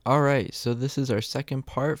All right, so this is our second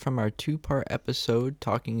part from our two-part episode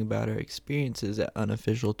talking about our experiences at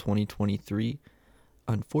Unofficial 2023.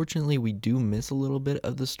 Unfortunately, we do miss a little bit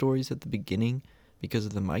of the stories at the beginning because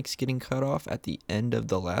of the mics getting cut off at the end of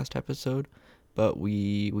the last episode, but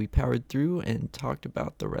we powered through and talked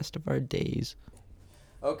about the rest of our days.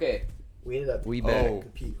 Okay, We ended up We at back. the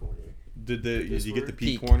P corner. Did you get the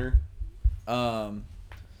P Peak. corner?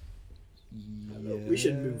 We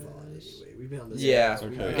should move on anyway. We've been on this. Yeah.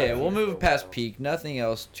 Okay. We'll move past peak. Nothing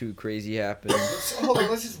else too crazy happened. Hold on,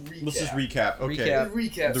 let's just recap. Let's just recap. Okay. Recap.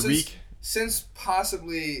 Recap. Since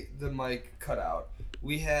possibly the mic cut out,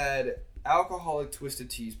 we had alcoholic Twisted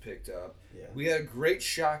Teas picked up. Yeah. We had a great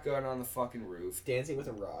shotgun on the fucking roof. Dancing with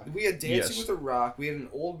a rock. We had Dancing Yes. with a Rock. We had an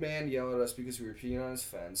old man yell at us because we were peeing on his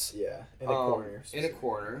fence. Yeah. In a corner. In a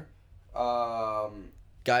corner.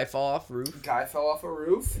 Guy fall off roof. Guy fell off a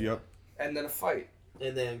roof. Yep. And then a fight.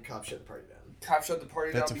 And then cop shut the party down. Cop shut the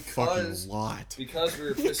party That's a down fucking lot. because we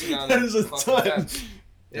were pissing on That is a fucking ton. fence.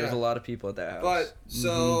 There was a lot of people at that house. But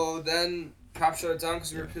so then cop shut it down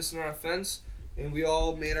because we were pissing on a fence, and we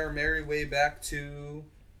all made our merry way back to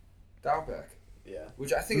the Outback, Yeah.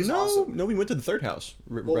 which I think is No, awesome. no, we went to the third house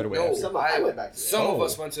Well, right away. no, after. I went back to that. Some of Oh.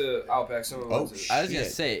 us went to Outback. Some of us went to I was gonna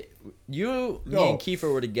Shit. say, you, me, No. and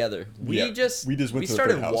Kiefer were together. We Yeah, just we went to the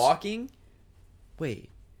started third house. walking. Wait,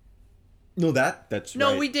 No, that's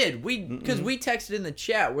no, right. we did. Because we texted in the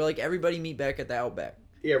chat. We're like, everybody meet back at the Outback.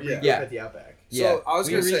 Yeah, we Yeah. yeah. at the Outback. So I was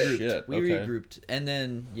we gonna say- regrouped. Shit, We okay. regrouped, and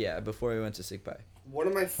then before we went to sick pie. One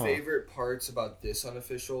of my favorite parts about this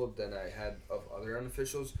unofficial than I had of other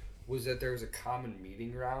unofficials was that there was a common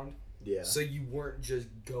meeting ground. Yeah. So you weren't just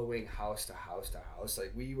going house to house to house.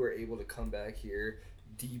 Like, we were able to come back here,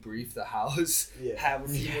 debrief the house, Yeah. have a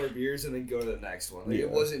few more beers, and then go to the next one. Like, Yeah.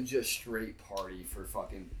 it wasn't just straight party for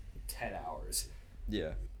fucking 10 hours.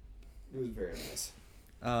 Yeah. It was very nice.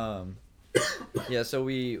 Yeah. So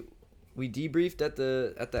we debriefed at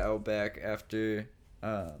the Outback after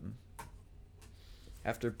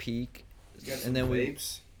peak, Got some and then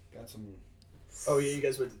vapes. Got some... Oh yeah, you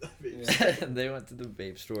guys went to the Yeah. they went to the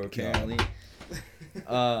vape store Okay. apparently.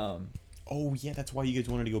 Oh yeah, that's why you guys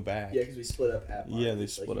wanted to go back. Yeah, because we split up at Yeah, they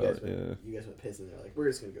Marcus. split you guys up, Went, yeah. You guys went pissed, and they're like, we're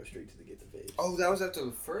just gonna go straight to the get the vapes. Oh, that was after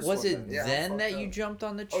the first Was one. it Yeah, I then fucked that you up. jumped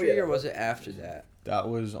on the Oh, tree, yeah, or that was was- it after that? That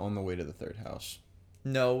was on the way to the third house.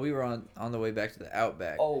 No, we were on the way back to the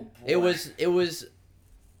Outback. Oh, boy.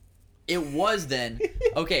 It was then.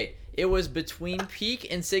 Okay, it was between Peak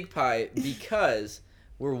and Sig Pie because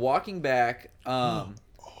we're walking back.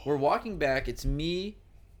 It's me,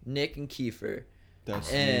 Nick, and Kiefer,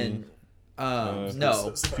 That's and me.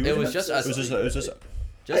 no, it was just us. It was just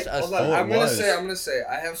Just Hey, us. hold on. Oh, it I'm gonna was. say,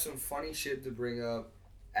 I have some funny shit to bring up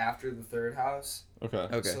after the third house. okay.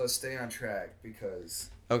 Okay. So let's stay on track because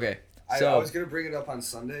Okay. I So was gonna bring it up on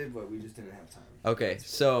Sunday, but we just didn't have time. okay.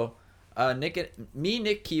 So Nick,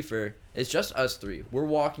 Kiefer, it's just us three. We're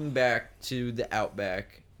walking back to the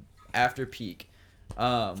Outback after Peak.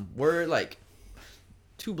 We're like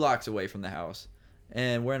 2 blocks away from the house,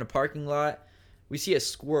 and we're in a parking lot. We see a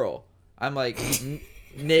squirrel. I'm like,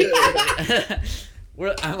 Nick.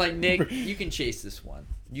 I'm like, Nick, you can chase this one.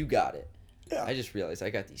 You got it. Yeah. I just realized I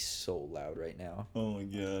got these so loud right now. Oh my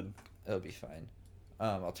god. It'll be fine.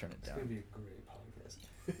 I'll turn it It's gonna down. be a great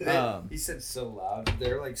podcast. He said so loud.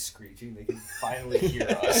 They're like screeching. They can finally hear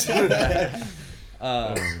us.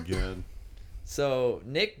 Oh my god. So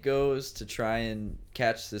Nick goes to try and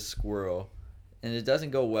catch this squirrel, and it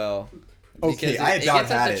doesn't go well. Okay, because I had it about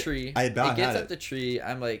gets up had the it. tree. I had about It gets had up it. the tree.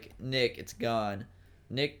 I'm like, Nick, it's gone.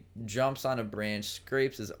 Nick jumps on a branch,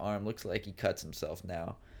 scrapes his arm. Looks like he cuts himself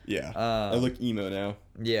now. Yeah. I look emo now.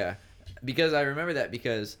 Yeah, because I remember that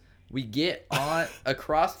because we get on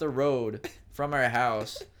across the road from our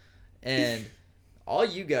house, and all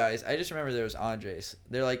you guys, I just remember there was Andres.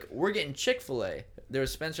 They're like, we're getting Chick-fil-A. There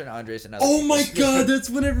was Spencer and Andres and other Oh people. my god, that's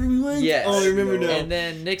whenever we went. Yes. Oh, I remember now. And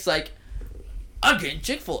then Nick's like, I'm getting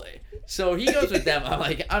Chick-fil-A. So he goes with them. I'm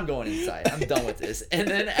like, I'm going inside. I'm done with this. And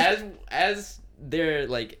then as they're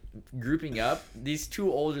like grouping up, these 2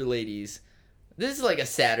 older ladies. This is like a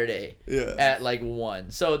Saturday Yeah. at like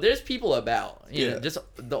 1. So there's people about, you know, Yeah. just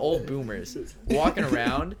the old boomers walking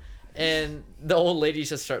around, and the old ladies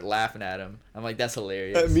just start laughing at him. I'm like, that's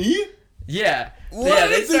hilarious. At me? Yeah. What? Yeah,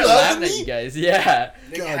 they They start laugh at laughing at me? you guys. Yeah.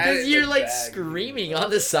 Nick God, had it Because in you're the like bag. screaming on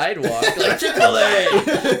the sidewalk, like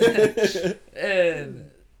Chick-fil-A. And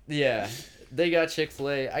yeah, they got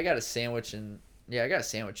Chick-fil-A. I got a sandwich, and I got a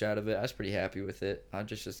sandwich out of it. I was pretty happy with it. I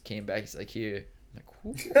just came back. He's like, here, Like,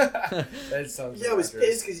 who? That sounds. Yeah, I was accurate.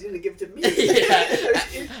 pissed because you didn't give it to me.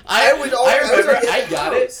 Yeah. I would always- I remember. I was I at the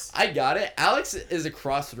got it. house. I got it. Alex is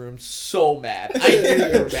across the room, so mad. I knew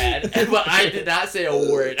you were mad, but I did not say a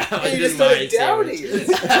word. I'm like, You this just is my started downing sandwich.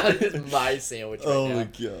 it. This is my sandwich Oh my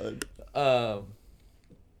right god. now.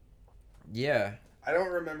 Yeah. I don't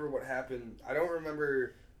remember what happened. I don't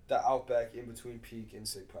remember the Outback in between Peak and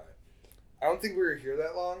Sig Pie. I don't think we were here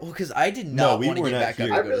that long. Well, because I did No, not we want to were get not back here.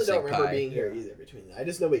 up I and go to really don't Sig remember Pie. being here either between that. I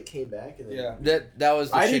just know we came back and then Yeah. That was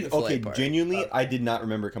the I did. Chick-fil-A Okay, part. genuinely, I did not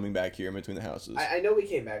remember coming back here in between the houses. I know we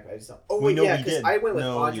came back, but I just don't. Oh We wait, know yeah, we because did. I went with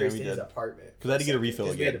No, Andres yeah, we to his did. apartment 'Cause I had to get a refill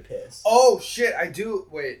because we had to again. piss. Oh shit! I do.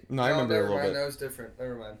 Wait. No, I remember a Never little mind. bit. That was different.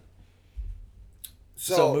 Never mind.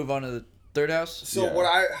 So move on to the third house. So Yeah.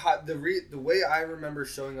 what the way I remember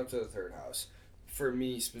showing up to the third house, for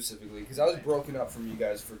me specifically, because I was broken up from you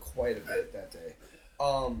guys for quite a bit that day.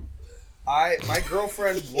 My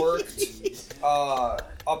girlfriend worked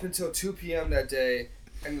up until 2 p.m. that day,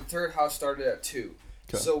 and the third house started at 2.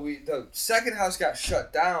 Okay. So the second house got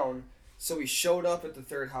shut down. So we showed up at the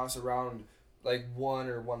third house around like 1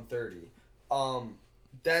 or 1:30.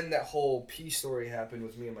 Then that whole peace story happened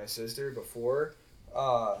with me and my sister before.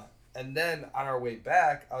 And then on our way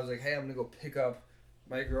back, I was like, hey, I'm going to go pick up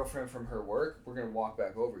my girlfriend from her work. We're going to walk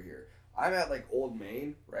back over here. I'm at like Old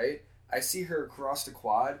Main, right? I see her across the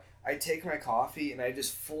quad. I take my coffee and I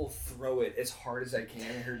just full throw it as hard as I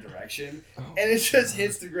can in her direction. And it just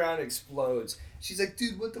hits the ground and explodes. She's like,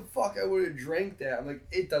 dude, what the fuck? I would have drank that. I'm like,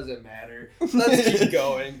 it doesn't matter. Let's keep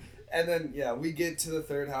going. And then, yeah, we get to the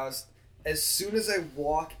third house. As soon as I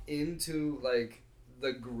walk into, like,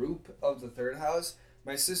 the group of the third house,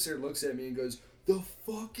 my sister looks at me and goes, the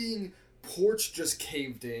fucking porch just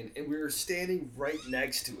caved in, and we were standing right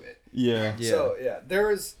next to it. Yeah. Yeah. So, yeah, there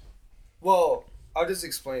was... Well, I'll just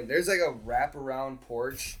explain. There's, like, a wraparound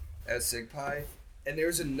porch at Sig Pie, and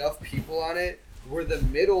there's enough people on it where the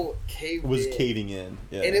middle caved Was in. caving in.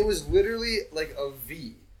 Yeah. And it was literally, like, a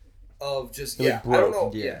V of just... It, Yeah, like, I don't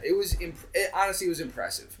broke. know. Yeah. Yeah, it was... honestly, it was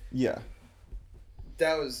impressive. Yeah.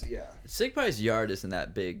 That was... Yeah. Sig Pie's yard isn't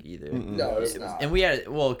that big either. Mm-mm. No, it's not. And we had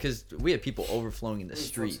because we had people overflowing in the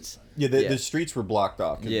streets. Yeah, Yeah. the streets were blocked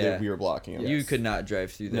off. 'Cause Yeah. we were blocking them. You could not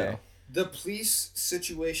drive through there. No. The police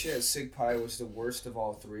situation at Sig Pie was the worst of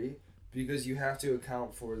all three because you have to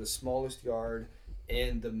account for the smallest yard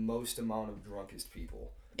and the most amount of drunkest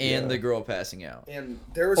people. And Yeah. the girl passing out. And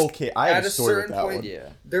there was Okay, I have at a story with certain that point, one. Yeah.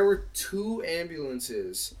 there were 2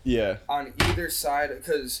 ambulances Yeah. on either side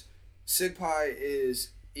because Sig Pie is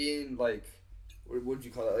in like what would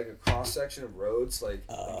you call that? Like a cross section of roads, like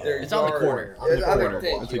their It's on the yard- corner. Yeah, On the corner.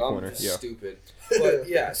 Thank It's you. a I'm corner, yeah. stupid. But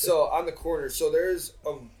yeah, so on the corner, so there's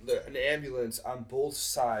an ambulance on both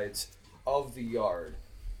sides of the yard,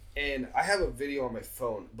 and I have a video on my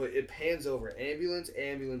phone, but it pans over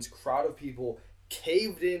ambulance, crowd of people,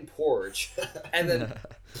 caved in porch, and then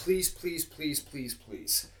please.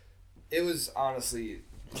 It was honestly,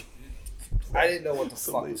 I didn't know what the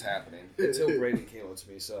fuck was happening until Brayden came up to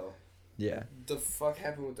me. So Yeah. the fuck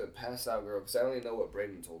happened with the passed out girl? Because I only know what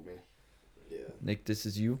Brayden told me. Yeah. Nick, this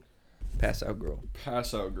is you. Pass out girl.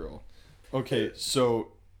 Pass out girl. Okay,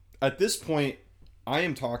 so at this point, I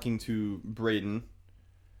am talking to Brayden,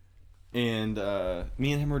 and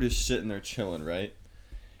me and him are just sitting there chilling, right?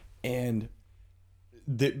 And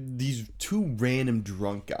these 2 random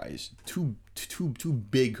drunk guys, two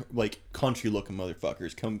big like country looking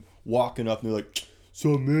motherfuckers, come walking up and they're like,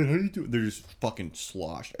 "So man, how you doing?" They're just fucking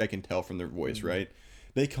sloshed. I can tell from their voice, right?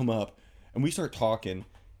 They come up and we start talking,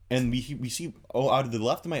 and we see out of the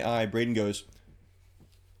left of my eye, Brayden goes,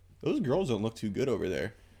 "Those girls don't look too good over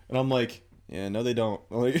there," and I'm like, "Yeah, no, they don't."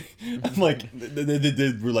 I'm like,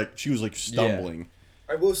 they were like, she was like stumbling.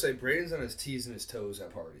 I will say Brayden's on his T's and his toes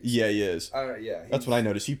at parties. Yeah, he is. Yeah. That's what I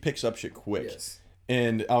noticed. He picks up shit quick. Yes.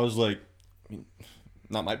 And I was like, I mean,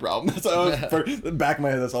 not my problem. That's all for the back of my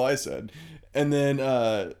head. That's all I said. And then,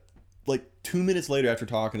 like 2 minutes later, after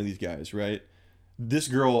talking to these guys, right, this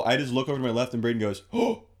girl, I just look over to my left, and Brayden goes,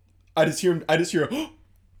 "Oh!" I just hear, "Oh!"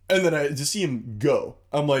 And then I just see him go.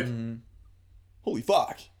 I'm like, holy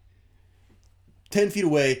fuck! 10 feet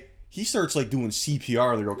away, he starts like doing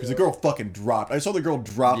CPR on the girl because the girl fucking dropped. I saw the girl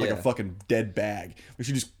drop like a Yeah. fucking dead bag. But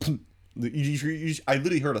she just. I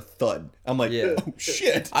literally heard a thud. I'm like, Yeah. oh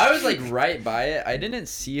shit. I was like right by it. I didn't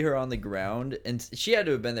see her on the ground, and she had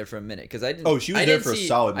to have been there for a minute because I didn't. Oh, she was I there didn't for a see-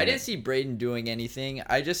 solid I minute. didn't see Brayden doing anything.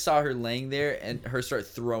 I just saw her laying there and her start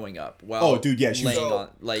throwing up. While Oh, dude, yeah, she was- laying on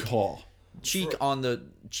like Call. cheek on the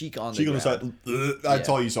She ground. on the side. That's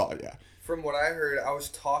Yeah. all you saw. Yeah. From what I heard, I was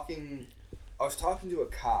talking to a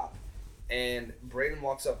cop, And Brayden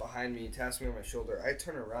walks up behind me, taps me on my shoulder. I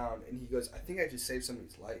turn around, and he goes, I think I just saved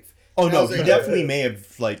somebody's life. Oh, And I no, was he like, definitely may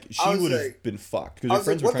have, like, she I was would have like- been fucked. I Because her was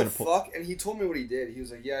friends like, were what trying the to pull. fuck? And he told me what he did. He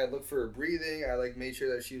was like, yeah, I looked for her breathing. I, like, made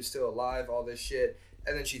sure that she was still alive, all this shit.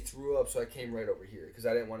 And then she threw up, so I came right over here because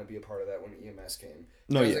I didn't want to be a part of that when EMS came.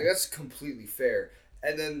 No, I was yeah. like, that's completely fair.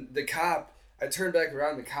 And then the cop, I turned back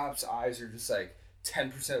around, the cop's eyes are just, like,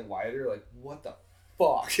 10% wider. Like, what the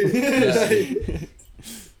fuck? Like,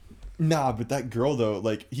 Nah, but that girl though,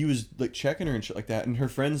 like he was like checking her and shit like that, and her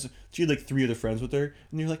friends, she had like 3 other friends with her,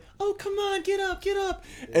 and they're like, "Oh, come on, get up, get up,"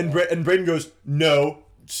 and Brayden goes, "No,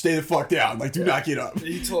 stay the fuck down, like do not get up."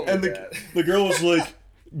 He told me And that. the girl was like,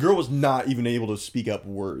 girl was not even able to speak up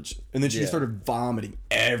words, and then she Yeah. started vomiting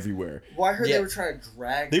everywhere. Well, I heard Yeah. they were trying to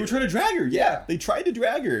drag They her. were trying to drag her, yeah. Yeah. They tried to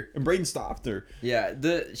drag her, and Brayden stopped her. Yeah,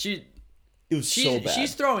 It was so bad.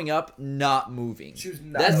 she's throwing up, not moving. She was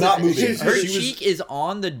not That's not the thing. moving. Her She was- cheek is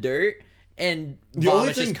on the dirt, and The only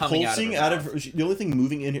vomit is thing coming pulsing out out of of her. her, the only thing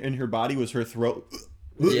moving in her body was her throat.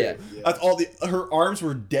 Yeah. That's all. Her arms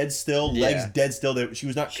were dead still, Yeah. legs dead still. She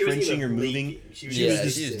was not She wasn't cringing or even moving. blinking. She was She was Yeah,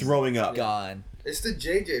 just she's throwing up. Gone. It's the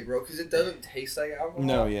JJ, bro, because it doesn't taste like alcohol.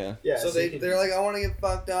 No, yeah. Yeah, So you can- they're like, I want to get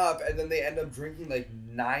fucked up, and then they end up drinking like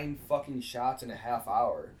 9 fucking shots in a half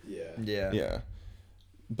hour. Yeah. Yeah. Yeah.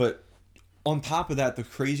 But on top of that, the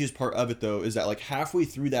craziest part of it though is that like halfway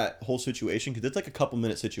through that whole situation, because it's like a couple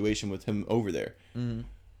minute situation with him over there. Mm-hmm.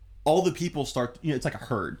 All the people start, it's like a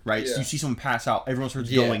herd, right? So Yeah. you see someone pass out, everyone starts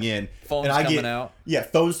Yeah. going in. Phones and I coming get, out. Yeah,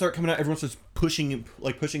 phones start coming out. Everyone starts pushing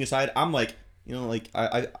aside. I'm like,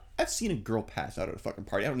 I've seen a girl pass out at a fucking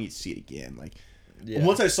party. I don't need to see it again. Like, Yeah.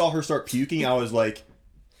 once I saw her start puking, I was like,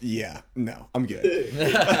 yeah, no, I'm good.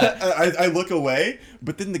 I look away,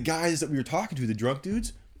 but then the guys that we were talking to, the drunk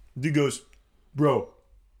dudes, dude goes, bro,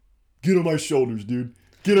 get on my shoulders, dude.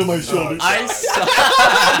 Get on my shoulders. I saw,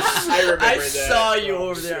 I remember I that. saw you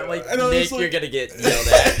over there. I'm like, And I was Nick, like- you're gonna get yelled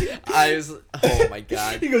at. I was, oh my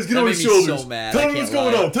god. He goes, get That on my made me shoulders. so mad. Tell I me what's can't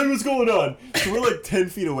going lie. on. Tell me what's going on. So we're like 10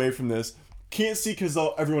 feet away from this. Can't see because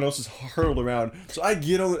everyone else is hurled around. So I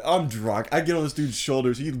get on, I'm drunk. I get on this dude's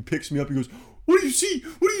shoulders. He picks me up. He goes, what do you see?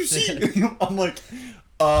 What do you see? I'm like,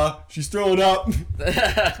 she's throwing up.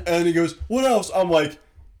 And he goes, what else? I'm like,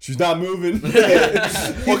 she's not moving.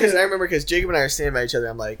 Well, because I remember because Jacob and I are standing by each other.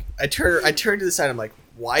 I'm like, I turn to the side. I'm like,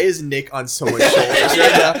 why is Nick on someone's shoulders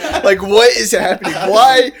right now? Like, what is happening?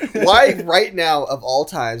 Why right now of all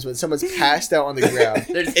times when someone's passed out on the ground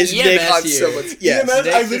There's is EMS Nick on here. someone's? Yes. EMS,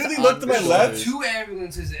 I Nick's literally on looked to my the left. shoulders. 2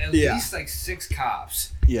 ambulances, at Yeah. least like 6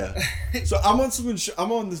 cops. Yeah. So I'm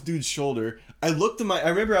on this dude's shoulder. I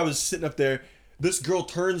remember I was sitting up there. This girl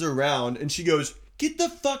turns around and she goes, get the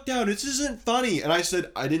fuck down. This isn't funny. And I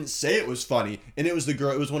said, I didn't say it was funny. And it was the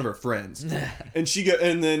girl. It was one of her friends. And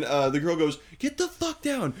then the girl goes, get the fuck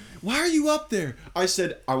down. Why are you up there? I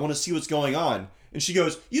said, I want to see what's going on. And she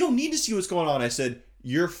goes, you don't need to see what's going on. I said,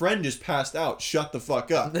 your friend just passed out. Shut the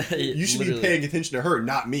fuck up. You should be Literally. paying attention to her,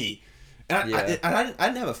 not me. And Yeah. I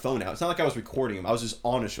didn't have a phone out. It's not like I was recording him. I was just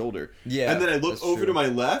on his shoulder. Yeah, And then I look that's over true. to my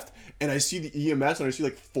left, and I see the EMS, and I see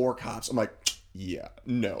like 4 cops. I'm like, yeah,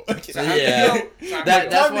 no. Yeah. That,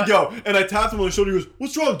 That's Time what- to go. And I tapped him on the shoulder. He goes,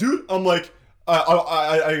 what's wrong, dude? I'm like,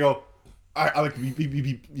 I go, I like,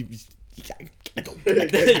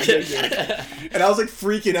 and I was like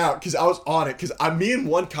freaking out because I was on it. Because me and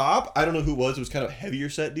one cop, I don't know who it was kind of a heavier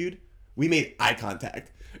set dude. We made eye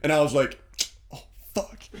contact. And I was like, oh,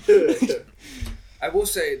 fuck. I will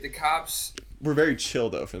say the cops. We're very chill,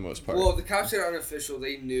 though, for the most part. Well, the cops at Unofficial,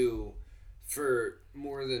 they knew for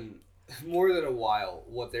more than a while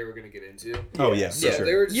what they were gonna get into. oh, yeah, for Yeah, sure.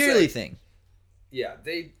 They were just Yearly like, thing. yeah,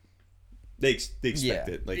 they They expect Yeah.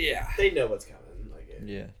 it. Like, yeah. They know what's coming. Like,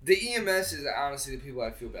 Yeah. The EMS is honestly the people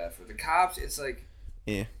I feel bad for. The cops, it's like,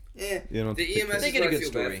 yeah. the don't think EMS They is get a what I good feel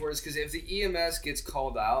story. bad for is because if the EMS gets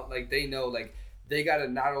called out, like they know, like they gotta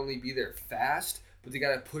not only be there fast, but they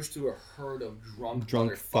gotta push through a herd of drunk fucking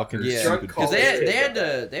motherfuckers. Yeah. stupid Because people.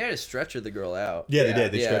 they had to stretcher the girl out. Yeah, they Yeah.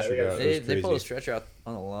 did. They Yeah, stretched they her got- out. It was They pulled a crazy. stretcher out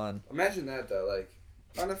on the lawn. Imagine that though, like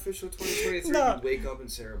Unofficial 2023, Nah. you wake up in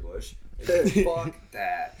Sarah Bush. Like, fuck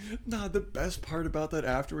that. Nah, the best part about that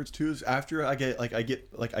afterwards too is after I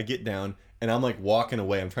get down and I'm like walking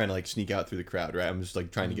away. I'm trying to like sneak out through the crowd, right? I'm just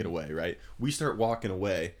like trying to get away, right? We start walking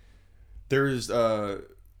away. There's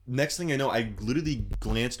next thing I know, I literally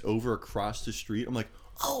glanced over across the street. I'm like,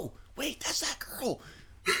 oh wait, that's that girl.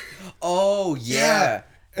 Oh yeah.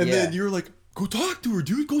 And Yeah. then you were like, go talk to her,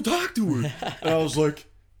 dude. Go talk to her. And I was like,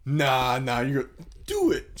 nah. You go,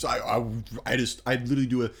 do it. So I literally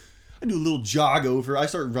do a little jog over. I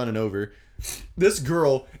start running over. This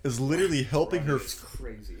girl is literally helping her. It's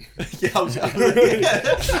crazy. Yeah,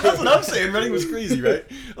 that's what I'm saying. Running was crazy, right?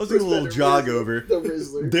 I was doing a little jog over. The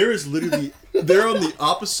Rizzler. There is literally, they're on the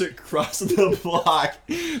opposite cross of the block.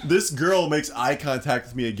 This girl makes eye contact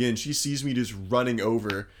with me again. She sees me just running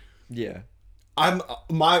over. Yeah.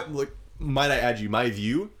 Might I add you, my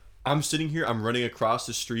view, I'm sitting here, I'm running across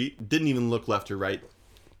the street, didn't even look left or right.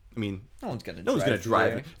 I mean, No one's gonna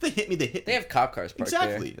drive. there. If they hit me, they hit They me. have cop cars parked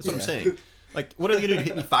Exactly. there. That's what I'm saying. Like, what are they gonna do?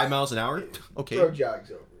 Hit me 5 miles an hour? Okay. Bro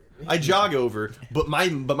jogs over. I jog over, but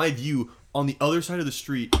my view on the other side of the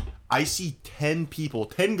street, I see 10 people,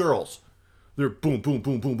 10 girls. They're boom, boom,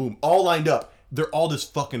 boom, boom, boom, all lined up. They're all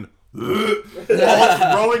just fucking all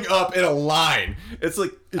throwing up in a line. It's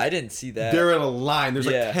like I didn't see that. they're in a line. There's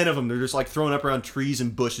like Yeah. 10 of them. They're just like throwing up around trees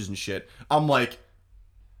and bushes and shit. I'm like,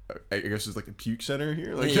 I guess it's like a puke center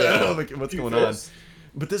here. Like, Yeah. I don't know like, what's going on.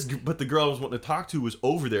 But the girl I was wanting to talk to was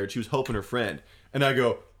over there, and she was helping her friend. And I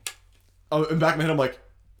go, in the back of my head, I'm like,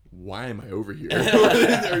 why am I over here?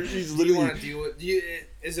 She's Do you literally. want to deal with?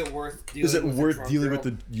 Is it worth dealing? Is it with worth a drunk dealing girl? with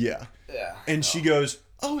the? Yeah. Yeah. And she goes,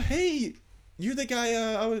 "Oh hey, you're the guy."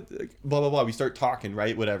 I was blah blah blah. We start talking,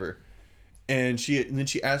 right? Whatever. And then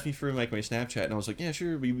she asked me for like my Snapchat, and I was like, "Yeah,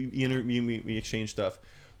 sure." We exchange stuff.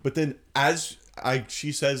 But then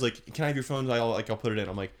she says like, "Can I have your phone?" I'll put it in.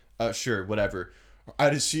 I'm like, "Sure, whatever."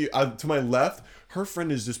 To my left, her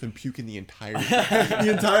friend has just been puking the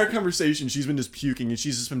entire conversation. She's been just puking, and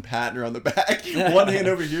she's just been patting her on the back. One hand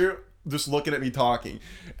over here, just looking at me talking,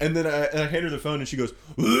 and then I hand her the phone, and she goes,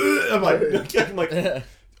 I'm like,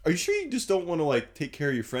 are you sure you just don't want to like take care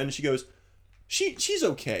of your friend? And she goes, she's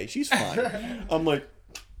okay, she's fine. I'm like,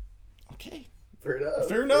 okay,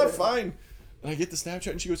 fair enough, fine. And I get the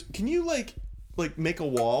Snapchat, and she goes, can you like make a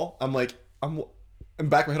wall? I'm like, in the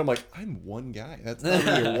back of my head, I'm like, I'm one guy. That's not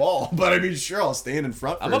really a wall. But I mean, sure, I'll stand in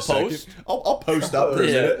front for I'm a a second. post. I'll post up for a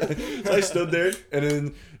Yeah. minute. So I stood there, and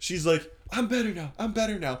then she's like, I'm better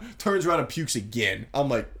now. Turns around and pukes again. I'm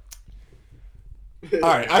like, all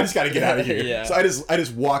right, I just got to get out of here. Yeah. So I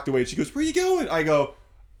just walked away. She goes, where are you going? I go,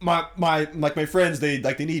 my friends, they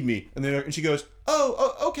need me. And she goes,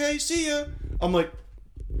 oh, okay, see ya. I'm like,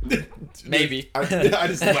 Maybe. I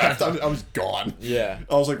just left. I was gone. Yeah.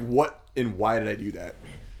 I was like, what and why did I do that?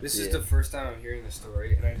 This is the first time I'm hearing the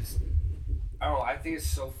story, and I don't know. I think it's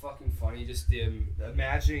so fucking funny. Just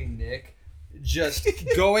imagining Nick just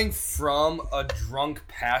going from a drunk,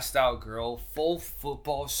 passed out girl, full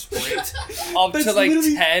football sprint, up That's to like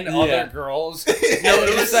literally- 10 Yeah. other girls. No, It it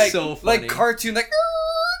was was like so funny. cartoon, like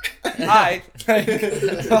hi,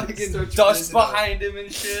 fucking Start dust chasing up. behind him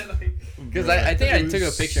and shit. Like, Because I think I It took a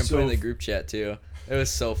was picture and put it in so the group chat too. It was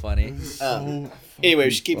so funny. Anyway,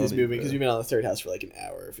 we should keep this funny, moving because man. we've been on the third house for like an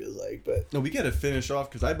hour. It feels like, but No, we gotta finish off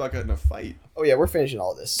because I about got in a fight. oh yeah, we're finishing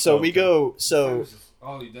all this. So we Okay. go. So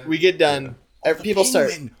oh, you done? we get done. People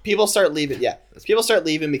start penguin. leaving. Yeah, people start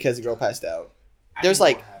leaving because the girl passed out. There's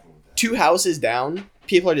like 2 houses down.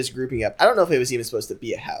 People are just grouping up. I don't know if it was even supposed to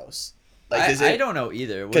be a house. Like, is I it? don't know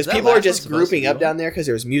either. Was Because that people are last just one supposed to grouping be up one? down there because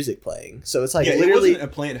there was music playing. So it's like Yeah, literally. it wasn't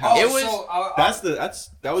a planned house. It was- So,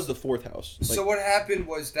 that was the 4th house. Like, so what happened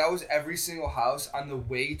was that was every single house on the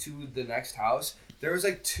way to the next house. There was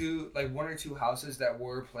like 1 or 2 houses that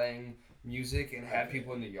were playing music and had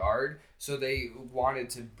people in the yard. So they wanted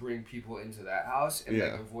to bring people into that house and like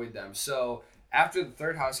Yeah. avoid them. So after the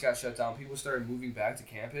 3rd house got shut down, people started moving back to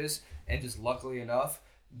campus, and just luckily enough,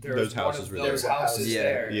 there Those was one houses of were those there. houses Yeah.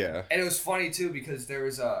 there. yeah, And it was funny too because there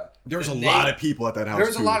was a lot of people at that house. there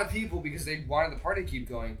was a too. lot of people because they wanted the party to keep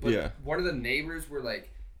going. But Yeah. one of the neighbors were like,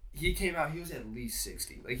 he came out, he was at least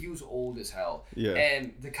 60. Like, he was old as hell. Yeah.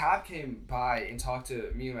 And the cop came by and talked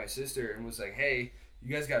to me and my sister and was like, hey,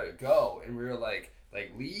 you guys gotta go. And we were like,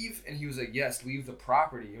 leave? And he was like, yes, leave the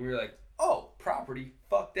property. And we were like, oh, property?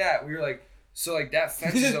 Fuck that. We were like, so like that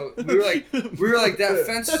fence is we were like that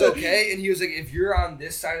fence is okay. And he was like, if you're on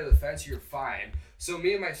this side of the fence, you're fine. So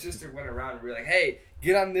me and my sister went around and we were like, hey,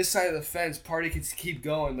 get on this side of the fence, party can keep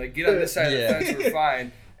going. Like, get on this side Yeah. of the fence, we're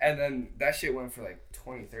fine. And then that shit went for like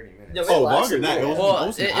 20, 30 minutes. No, Oh, it longer lasted than that. It long. was Well,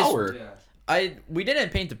 almost an it's- hour. Yeah. We didn't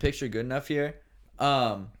paint the picture good enough here.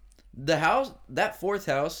 The house, that 4th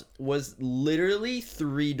house, was literally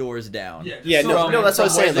 3 doors down. Yeah, no, From- no, that's what I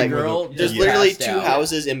was from where saying. the Like, girl there's just literally passed 2 out.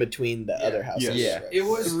 houses in between the other houses. Yeah. right? It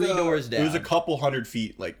was 3 the, doors down. It was a couple 100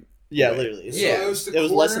 feet. Like, Yeah, away. literally. So Yeah. it was the It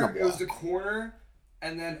was corner, less than a it was block. the corner,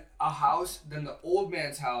 and then a house, then the old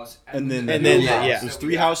man's house, and then And then, new yeah. house it was that 3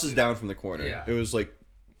 we got houses to. down from the corner. Yeah. It was like,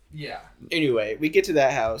 Yeah. Anyway, we get to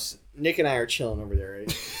that house. Nick and I are chilling over there.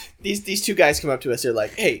 Right? These 2 guys come up to us. They're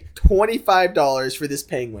like, "Hey, $25 for this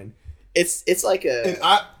penguin." It's like And a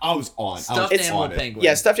I was on. Stuffed I was animal on it. penguin.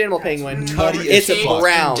 yeah stuffed animal penguin. Covered It's in a fucking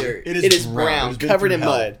brown. dirt. It is brown. brown, It's been covered through in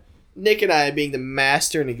hell. mud. Nick and I, being the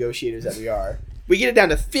master negotiators that we are, we get it down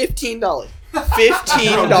to $15.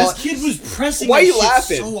 $15. Bro, this kid was pressing Why that you shit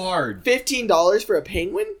laughing? so hard. $15 for a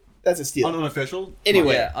penguin? That's a steal. Unofficial?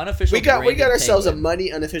 Anyway, Yeah, unofficial. we got branded ourselves penguin. a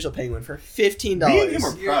money unofficial penguin for $15. Me and him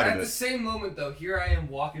are Here, proud at of the it. same moment, though, here I am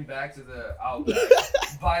walking back to the outlet,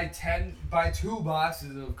 buy 2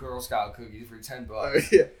 boxes of Girl Scout cookies for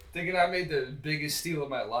 $10, Yeah. thinking I made the biggest steal of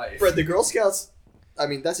my life. Bro, the Girl Scouts, I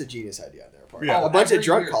mean, that's a genius idea on their part. Yeah. A bunch of Every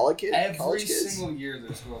drunk year. college kids. Every college kids. single year,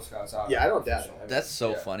 there's Girl Scouts out. Yeah, I don't doubt it. I mean, That's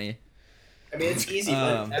so Yeah. funny. I mean, it's easy.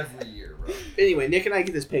 Um, Every year, bro. Anyway, Nick and I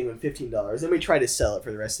get this penguin $15. Then we try to sell it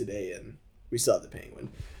for the rest of the day, and we still have the penguin.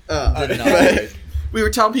 Did not But work. we were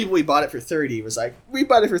telling people we bought it for 30. It was like, we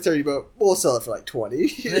bought it for 30, but we'll sell it for like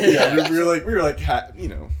 20. Yeah, we were like, you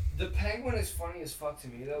know. The penguin is funny as fuck to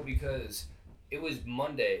me though because it was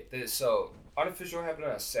Monday. So unofficial happened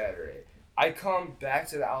on a Saturday. I come back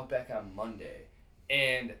to the Outback on Monday,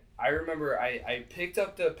 and I remember I picked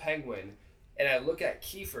up the penguin, and I look at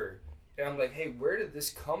Kiefer, and I'm like, hey, where did this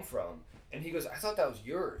come from? And he goes, I thought that was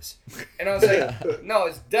yours. And I was like, no,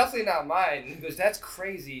 it's definitely not mine. And he goes, that's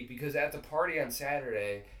crazy because at the party on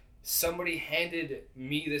Saturday, somebody handed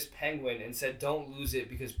me this penguin and said, don't lose it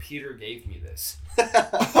because Peter gave me this.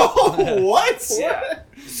 What? Yeah.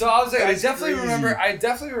 So I was like, That's crazy. I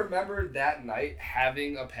definitely remember that night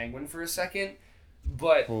having a penguin for a second.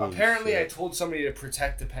 But Holy apparently shit. I told somebody to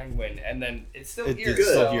protect the penguin, and then it's still here. It's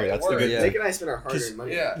still so here. it That's the worked. good Yeah. Nick and I spent our hard-earned 'Cause-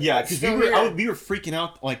 money. Yeah. Yeah, it's because still we here. were freaking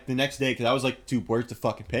out like the next day because I was like, dude, where's the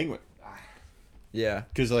fucking penguin? Yeah.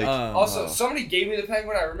 Because like, Also, somebody gave me the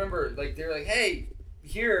penguin. I remember, like, they were like, hey,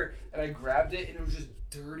 here. And I grabbed it, and it was just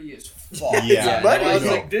dirty as fuck. Yeah, And I was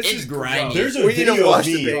no. like, this It's is grimy. gross. there's a We need to video of wash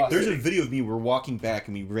the me. penguin. There's a video of me. We're walking back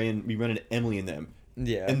and we ran into Emily and them,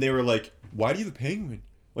 Yeah. and they were like, why do you have a penguin?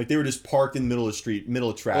 Like they were just parked in the middle of the street, middle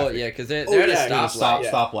of traffic. Well, yeah, because they're Oh, at yeah, a yeah, stoplight.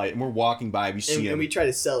 stoplight, and we're walking by. We see And him. we try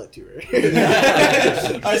to sell it to her.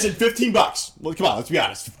 I said $15. Well, come on, let's be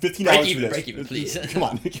honest. $15 for this. break even, please. Come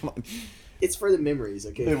on. It's for the memories,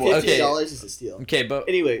 okay? It was. $15 is a steal. Okay, but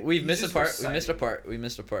Anyway, we've missed a just part. were We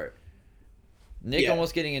missed a part. Nick Yeah.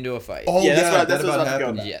 almost getting into a fight. Oh Yeah, yeah, that's what- that that's what's about about to go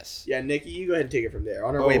happened. back. Yes. Yeah, Nikki, you go ahead and take it from there.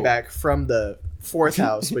 On our way Oh. back from the fourth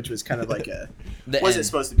house, which was kind of like a The wasn't end.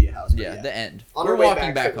 supposed to be a house. But Yeah, the end. On We're our way walking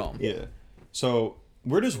back back from- home. Yeah. So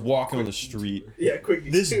we're just walking on the street. yeah, quick.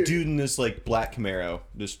 This dude in this like black Camaro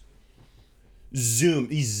just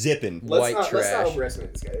he's zipping. White Let's trash. not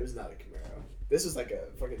overestimate this guy. It was not a Camaro. This was like a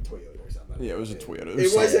fucking Toyota or something. Yeah, it was a Toyota.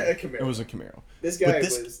 It wasn't solid. a Camaro. It was a Camaro. This guy But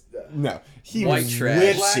this- was. No, he White trash.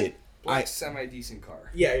 whips Black- it. Black semi-decent car.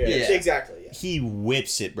 Yeah, Yeah. exactly. Yeah. He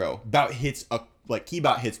whips it, bro. He about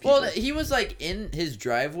hits people. Well, he was like in his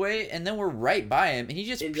driveway, and then we're right by him, and he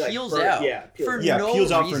just And, like, peels burnt- out. yeah, peels for out. yeah, no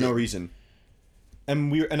peels out reason. for no reason.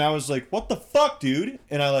 And I was like, "What the fuck, dude?"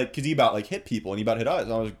 And I like, cause he about like hit people, and he about hit us.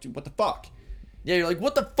 And I was like, "Dude, what the fuck?" Yeah, you're like,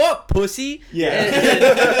 what the fuck, pussy? Yeah.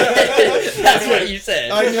 And- that's what you said.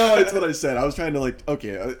 I know that's what I said. I was trying to like,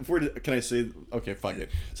 okay, can I say? Okay, fuck it.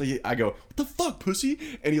 So I go, "What the fuck, pussy?"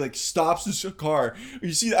 And he like stops his car. I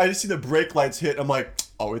just see the brake lights hit. I'm like,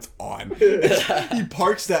 "Oh, it's on." He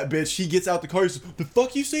parks that bitch. He gets out the car. He says, "The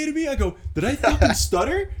fuck you say to me?" I go, "Did I fucking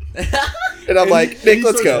stutter?" And I'm like, he Nick,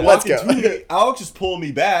 let's starts go. Let's walking go. to me. Alex is pulling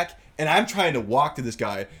me back, and I'm trying to walk to this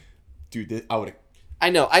guy. Dude, I would have. I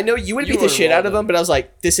know. You would You beat the were shit out of rolling. him, but I was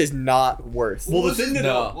like, this is not worth. Well, the was thing his that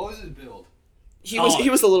No. What was his build? He was Oh. he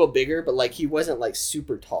was a little bigger, but like he wasn't like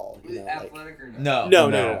super tall. Was You it know, like, athletic or No. no.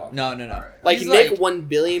 No. Alright. Like He's Nick like-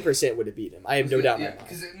 1,000,000,000% would have beat him. I have no doubt in my Yeah, mind.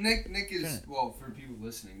 because Nick is well for people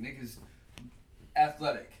listening. Nick is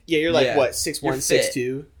athletic. Yeah, you're like Yeah. what 6'1", You're fit.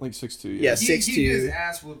 6'2". like 6'2". Yeah, He 6'2". get his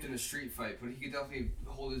ass whooped in a street fight, but he could definitely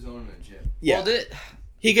hold his own in a gym. Yeah, Well,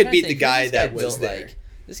 he could I'm beat trying the to think, guy who's this that was built there. like?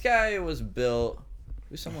 This guy was built.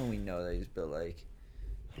 Who's someone we know that he's built like?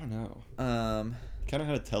 I don't know. Um, Kind of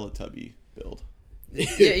had a Teletubby build. yeah,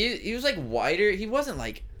 he was like wider. He wasn't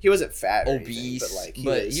like He wasn't fat or anything, obese, but like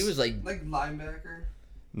he was like Like linebacker.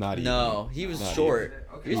 Not even. no, he was Not short.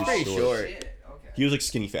 Okay. He was pretty short. short. Shit. Okay. He was like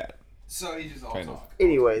skinny fat. So he just all Kind of. talk.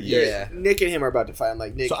 Anyway, Yeah. Nick and him are about to fight. I'm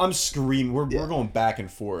like, Nick. So I'm screaming. We're Yeah. going back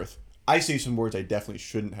and forth. I say some words I definitely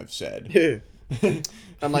shouldn't have said.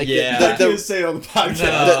 I'm like, Yeah. I the, can't the, say it on the podcast.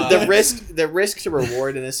 No. the risk to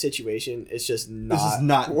reward in this situation is just not,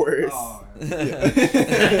 not- worth. Oh, Yeah.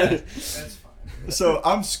 that's fine. So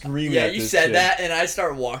I'm screaming. Yeah, at you this said kid. that, and I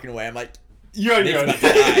start walking away. I'm like, You're on your own. Nick's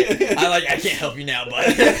about to die. I'm like, I can't help you now,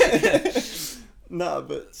 bud. Nah,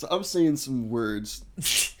 but so I'm saying some words,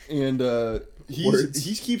 and Words.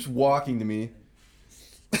 he keeps walking to me,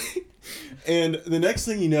 And the next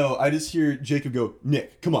thing you know, I just hear Jacob go,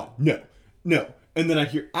 Nick, come on, no. And then I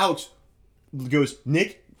hear Alex goes,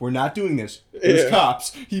 Nick, we're not doing this. There's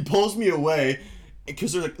cops. He pulls me away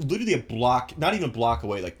because they're like literally a block, not even a block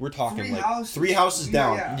away. Like we're talking three houses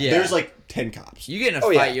down. Yeah. There's like 10 cops. You get in a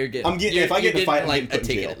fight, you're getting. If I get in a fight, I'm like getting put a in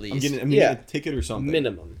ticket jail. at least. I'm getting a ticket or something.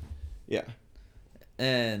 Minimum. Yeah.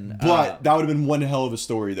 And But that would have been one hell of a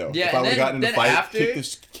story though. Yeah, if I would have and gotten in a then fight, after-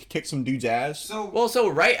 kick some dude's ass. so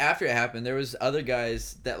right after it happened, there was other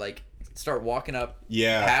guys that like start walking up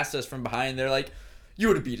past us from behind. They're like, "You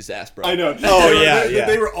would have beat his ass, bro." I know.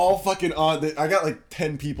 They were all fucking on. I got like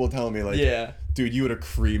 10 people telling me like, dude, you would have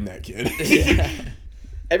creamed that kid. Yeah.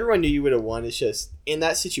 Everyone knew you would have won. It's just in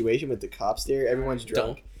that situation with the cops there, everyone's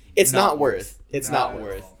drunk. It's not worth. It's not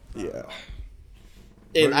worth. Yeah.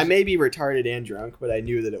 And I may be retarded and drunk, but I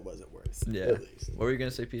knew that it wasn't worth. Yeah. At least. What were you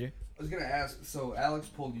gonna say, Peter? I was gonna ask. So Alex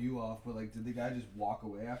pulled you off, but like, did the guy just walk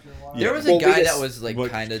away after a while? There was Well, a guy we that just- was like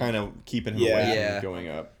kind of, keeping him Yeah. away Yeah. from going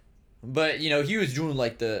up. but you know he was doing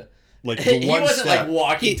like the. Like the He one wasn't step. like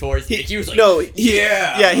walking towards me. He was like,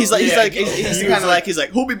 yeah. He's like he's kind of like he's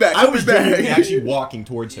like, he'll be back. I was back. actually walking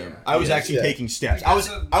towards him. I was actually Yeah. taking steps. I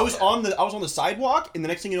was on the sidewalk, and the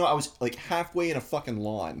next thing you know, I was like halfway in a fucking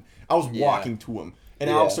lawn. I was walking to him, and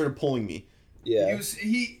Alex started pulling me. Yeah.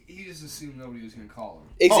 He just assumed nobody was gonna call him.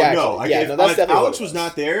 Exactly. Oh, no. Yeah. If, No, that's if definitely Alex what it was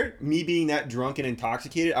not there, me being that drunk and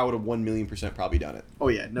intoxicated, I would have 1,000,000% probably done it. Oh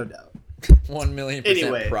yeah, no doubt. 1,000,000%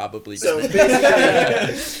 Anyway, probably. So done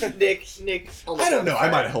it. basically, Nick. I don't know.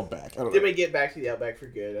 I might have held back. I don't Then know. we get back to the Outback for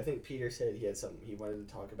good. I think Peter said he had something he wanted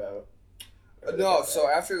to talk about. No, so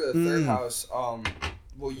after the third house,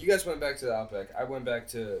 well, you guys went back to the Outback. I went back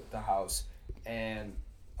to the house, and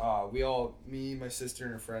me, my sister,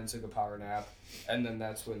 and her friend took a power nap, and then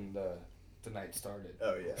that's when the night started.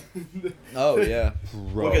 Oh yeah. Oh yeah.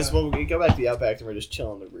 Well, because when we go back to the Outback and we're just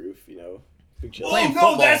chilling on the roof, you know, big chill. Playing no,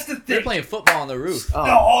 football. that's the They're thing. playing football on the roof. Oh.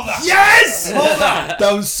 No, hold on. Yes! Hold on.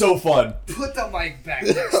 That was so fun. Put the mic back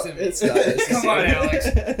next to me. It's not. Come on, Alex.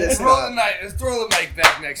 It's Throw the mic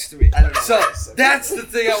back next to me. I don't know So what I said. that's the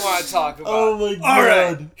thing I want to talk about. Oh my All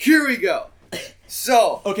right, God. here we go.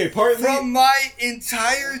 So Okay, partly. from my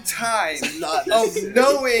entire time Not of necessary.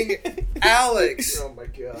 knowing Alex, Oh my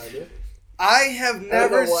god. I have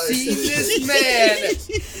never know why I seen said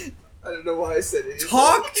this man I don't know why I said it.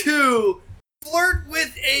 talk to, flirt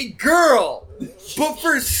with a girl, but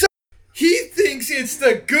for some, he thinks it's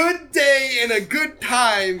the good day and a good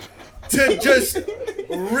time to just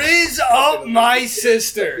riz up my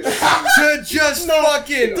sister, to just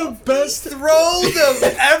fucking the best. throw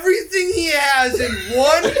everything he has in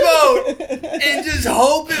one boat and just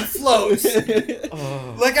hope it floats.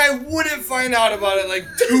 Like I wouldn't find out about it like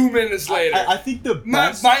 2 minutes later. I think the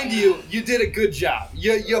best. Mind you, you did a good job.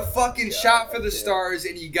 You fucking shot for the stars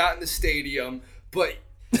and you got in the stadium, but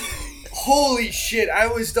holy shit, I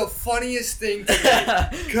was the funniest thing to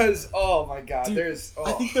me. Because, oh my god, Dude,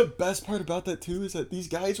 I think the best part about that too is that these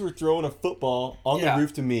guys were throwing a football on the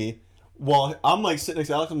roof to me while I'm like sitting next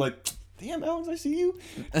to Alex. I'm like, damn, Alex, I see you.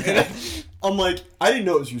 And I'm like, I didn't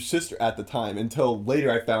know it was your sister at the time until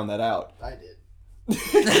later I found that out. I did.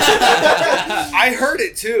 I heard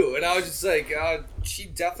it too, and I was just like, she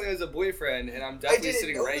definitely has a boyfriend, and I'm definitely didn't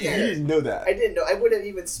sitting know right that. You here. didn't know that. I didn't know. I wouldn't have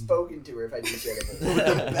even spoken to her if I knew she had a boyfriend.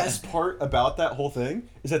 But the best part about that whole thing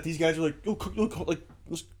is that these guys are like,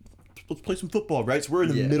 let's play some football, right? So we're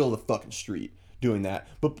in the middle of the fucking street doing that.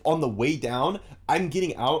 But on the way down, I'm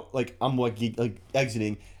getting out, like I'm like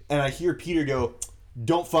exiting, and I hear Peter go,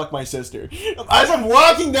 "Don't fuck my sister." As I'm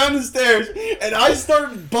walking down the stairs, and I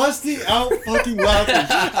started busting out fucking laughing.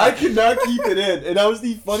 I could not keep it in, and that was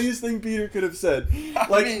the funniest thing Peter could have said.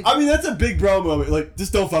 Like, I mean, that's a big bro moment. Like,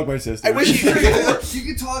 just don't fuck my sister. I wish you You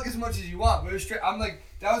can talk as much as you want, but it was straight. I'm like,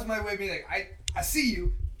 that was my way of being like, I see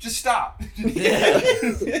you. Just stop.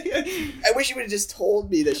 I wish you would have just told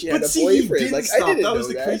me that she had But a see, he boyfriend. didn't Like stop. I didn't That know was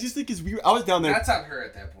the that. craziest thing because I was down there. That's on her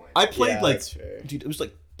at that point. I played Yeah, like, that's fair. dude, it was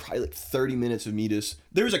like probably like 30 minutes of me just.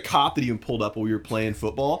 There was a cop that even pulled up while we were playing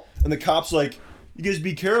football, and the cop's like, "You guys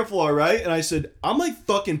be careful, all right?" And I said, "I'm like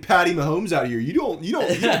fucking Patty Mahomes out here. You don't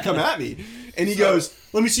come at me." And he goes,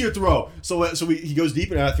 "Let me see your throw." So he goes deep,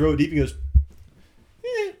 and I throw it deep, and he goes,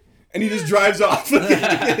 "Eh," and he just drives off.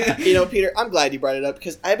 You know, Peter, I'm glad you brought it up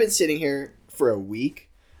because I've been sitting here for a week.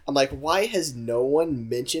 I'm like, why has no one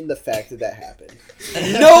mentioned the fact that happened?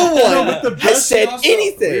 No one has said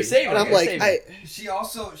anything. We're saving And I'm it, like, we're saving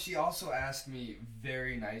it. She also asked me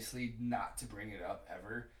very nicely not to bring it up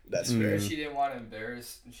ever. That's fair. She didn't want to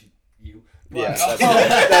embarrass you. But, Yeah,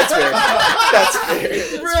 that's fair.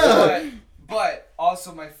 That's fair. but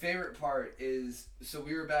also my favorite part is, so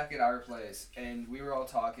we were back at our place and we were all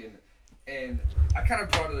talking, and I kind of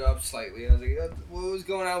brought it up slightly. I was like, "What was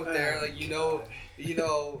going on with there? Like, you know,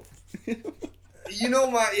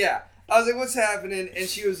 yeah." I was like, "What's happening?" And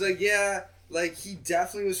she was like, "Yeah, like he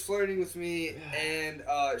definitely was flirting with me." And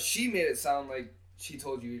she made it sound like she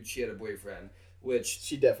told you she had a boyfriend, which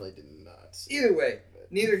She definitely did not. either way,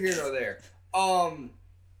 neither here nor there.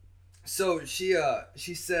 So she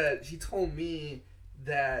said she told me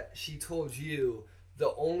that she told you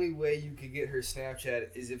the only way you could get her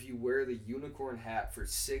Snapchat is if you wear the unicorn hat for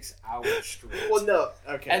 6 hours straight. Well, no.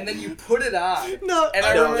 Okay. And then you put it on. No, And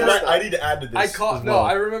I, I remember I need to add to this.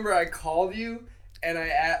 I remember I called you and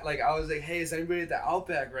I was like, "Hey, is anybody at the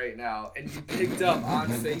Outback right now?" And you picked up on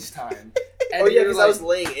FaceTime. And oh yeah, you were because like, I was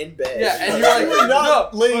laying in bed. Yeah, and you're like, You're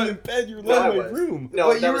not no, laying in bed. You're No, I laying in my was. room. No,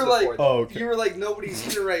 but that you was were like, before that. Oh, okay. you were like, "Nobody's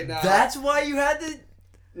here right now." That's why you had to.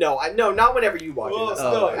 No, not whenever you walked in.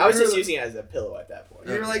 no, I was you just were- using it as a pillow at that point.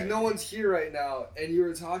 You were like, "No one's here right now," and you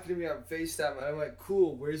were talking to me on FaceTime, and I'm like,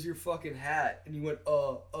 "Cool, where's your fucking hat?" And you went,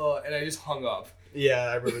 and I just hung up. Yeah,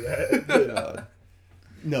 I remember that.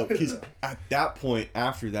 No, because at that point,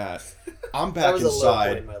 after that, I'm That back was a low point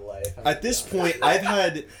inside. in my life. At this point, I've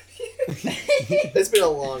had. It's been a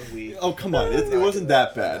long week. Oh, come on. It wasn't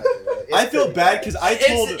that bad. I feel bad because I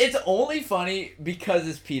told. It's only funny because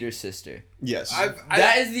it's Peter's sister. Yes.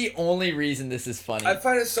 That is the only reason this is funny. I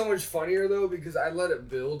find it so much funnier though because I let it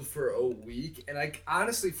build for a week, and I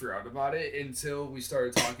honestly forgot about it until we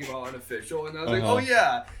started talking about Unofficial, and I was like, Uh-huh. "Oh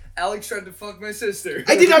yeah, Alex tried to fuck my sister."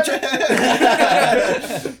 I did not try.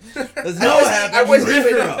 Let's know what happened. I was You ripped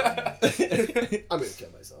even- her up. I'm gonna kill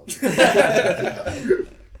myself.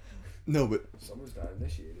 No, but. Someone's not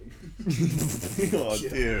initiating. Oh,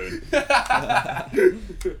 dude.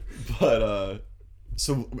 But,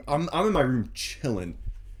 so I'm in my room chilling.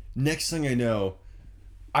 Next thing I know,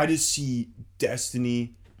 I just see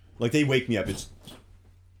Destiny. Like, they wake me up. It's.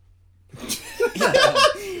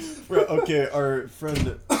 Bro, okay, our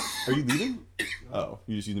friend. Are you leaving? Oh,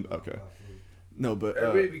 you just using. Okay. No, but.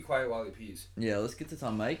 Everybody be quiet while he pees. Yeah, let's get this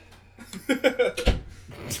on mic.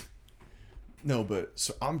 No, but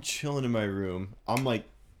so I'm chilling in my room. I'm like,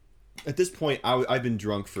 at this point, I've been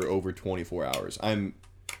drunk for over 24 hours. I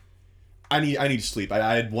need to sleep.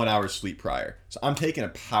 I had 1 hour sleep prior, so I'm taking a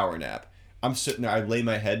power nap. I'm sitting there. I lay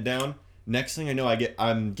my head down. Next thing I know,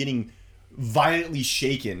 I'm getting violently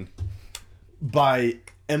shaken by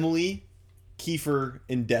Emily, Kiefer,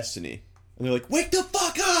 and Destiny, and they're like, "Wake the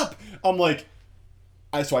fuck up!" I'm like,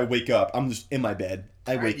 so I wake up. I'm just in my bed.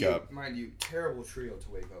 I wake up. Mind you, terrible trio to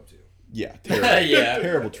wake up to. Yeah, terrible. Yeah.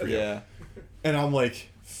 Terrible trio. Yeah. And I'm like,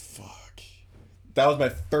 fuck. That was my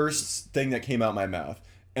first thing that came out my mouth.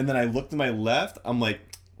 And then I looked to my left. I'm like,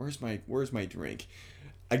 where's my drink?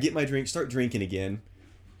 I get my drink, start drinking again.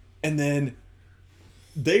 And then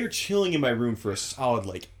they are chilling in my room for a solid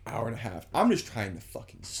like hour and a half. I'm just trying to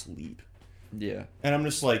fucking sleep. Yeah. And I'm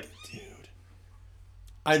just like, dude.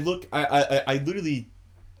 I literally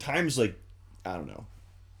times like, I don't know.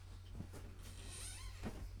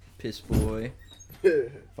 Piss boy.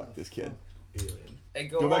 Fuck this kid. Hey,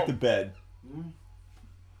 Go back to bed.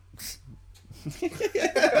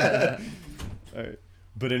 Alright.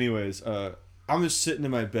 But anyways, I'm just sitting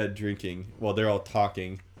in my bed drinking while they're all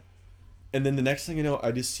talking. And then the next thing I know,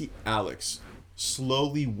 I just see Alex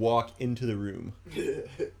slowly walk into the room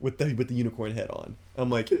with the unicorn head on. I'm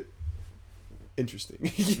like,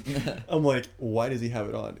 interesting. I'm like, why does he have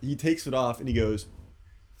it on? He takes it off and he goes,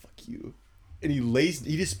 fuck you. And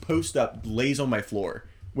he just posts up, lays on my floor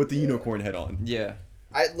with the unicorn head on. Yeah.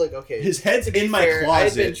 Okay. His head's to be in my fair, I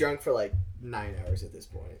had been closet. drunk for like 9 hours at this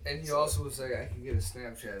point. And he also was like, "I can get a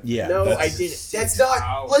Snapchat." Yeah. No, I that's- didn't. 6 That's not.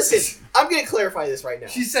 hours. Listen, I'm gonna clarify this right now.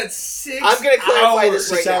 She said 6 I'm gonna clarify hours.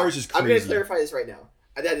 this right 6 now. hours is I'm gonna crazy. clarify this right now.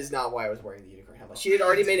 That is not why I was wearing the unicorn helmet. She had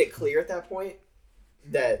already made it clear at that point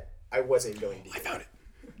that I wasn't going to. I found it.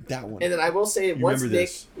 That one. And then I will say, You once remember Nick,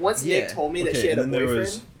 this? once Yeah. Nick told me that Okay, she had a and then there boyfriend,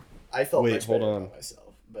 was- I felt Wait, much hold better on. about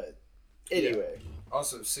myself. But anyway,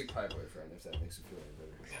 Also, sick pie boyfriend, if that makes you feel any better.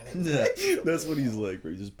 That's what he's like,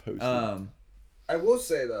 where he just posted. I will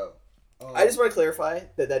say though, I just want to clarify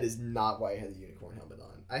that is not why I had the unicorn helmet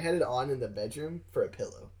on. I had it on in the bedroom for a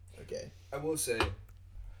pillow. Okay. I will say,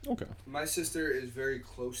 Okay. my sister is very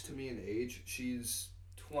close to me in age. She's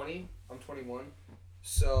 20. I'm 21.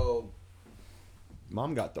 So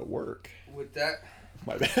Mom got to work. with that,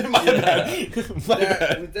 My bad. My bad. My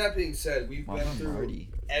bad. with that being said, we've Mama been through Marty.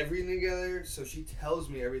 everything together. So she tells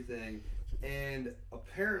me everything, and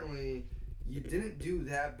apparently you didn't do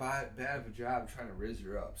that bad of a job trying to raise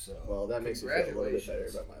her up. So Well, that makes me feel a little bit better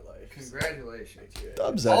congratulations. about my life. Congratulations.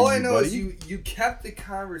 Dubs out All of I you, know buddy. is you kept the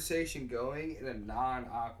conversation going in a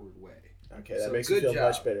non-awkward way. Okay, that So, makes me good feel job.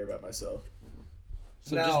 much better about myself.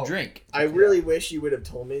 So Now- just drink. I really wish you would have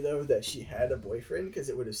told me though that she had a boyfriend because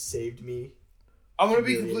it would have saved me. I'm gonna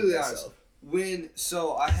be humiliating completely honest. myself.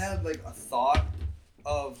 So I had like a thought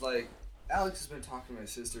of like Alex has been talking to my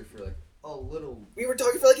sister for like a little. We were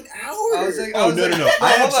talking for like an hour. I was like, Oh, no. I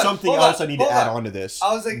have hold on, something hold else on, I need to hold add on. on to this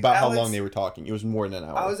I was like, about how Alex- long they were talking. It was more than an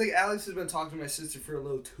hour. I was like, Alex has been talking to my sister for a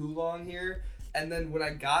little too long here. And then when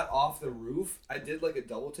I got off the roof, I did like a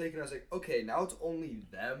double take, and I was like, okay, now it's only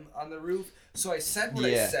them on the roof. So I said what I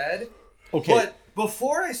Yeah. said. okay. But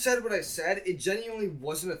before I said what I said, it genuinely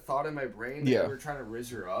wasn't a thought in my brain that Yeah. we were trying to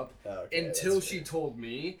riz her up Okay, until that's she fair. told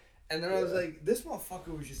me. And then I was Yeah. like, this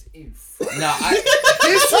motherfucker was just in front, No, I.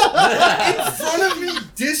 in front of me,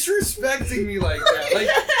 disrespecting me like that.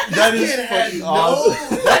 Like, That this is kid had fucking no,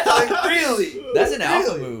 awesome. like, really. That's an alpha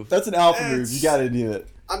Really? move. That's an alpha move. That's- You gotta do it.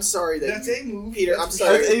 I'm sorry that That's you, a move. Peter, That's I'm for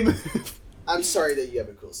sorry. That's a move. I'm sorry that you have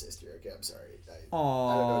a cool sister. Okay, I'm sorry. I don't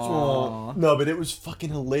know what Aww. No, but it was fucking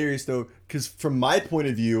hilarious though, because from my point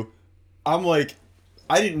of view, I'm like,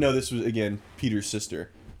 I didn't know this was again Peter's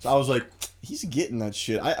sister, so I was like, he's getting that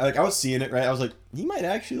shit. I was seeing it right. I was like, he might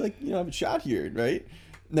actually have a shot here, right?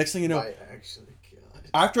 Next thing you know, I actually, God.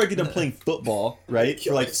 after I get done playing football, right, for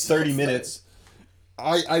Kill like myself, 30 man. minutes,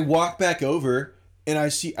 I walk back over and I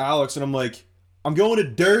see Alex and I'm like, I'm going to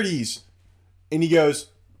Dirties, and he goes,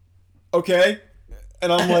 okay,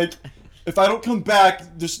 and I'm like, if I don't come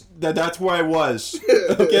back, just that's where I was,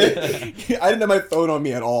 okay. I didn't have my phone on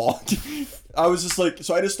me at all. I was just like,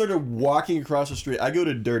 so I just started walking across the street. I go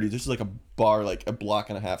to Dirties. This is like a bar, like a block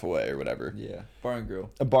and a half away or whatever. Yeah, bar and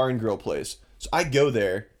grill. A bar and grill place. So I go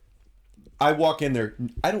there. I walk in there.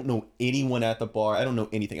 I don't know anyone at the bar. I don't know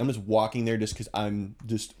anything. I'm just walking there just because I'm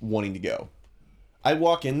just wanting to go. I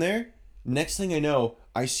walk in there. Next thing I know,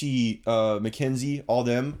 I see Mackenzie, all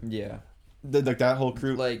them, Yeah, like that whole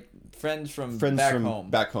crew. like friends from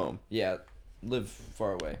Back home. Yeah, live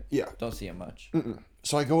far away. Yeah. Don't see him much.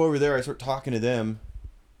 So I go over there. I start talking to them,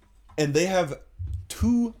 and they have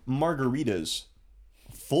 2 margaritas,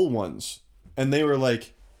 full ones, and they were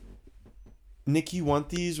like, Nick, you want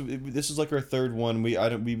these? This is like our 3rd one. We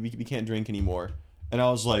can't drink anymore. And I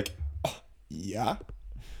was like, oh, yeah.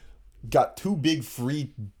 Got 2 big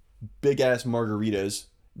ass margaritas.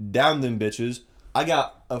 Down them bitches. I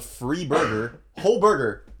got a free burger, whole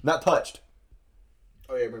burger, not touched.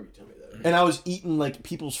 Oh yeah, I remember you telling me that. And I was eating like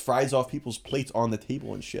people's fries off people's plates on the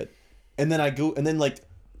table and shit. And then like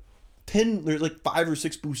there's like 5 or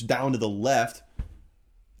 6 booths down to the left.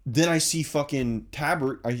 Then I see fucking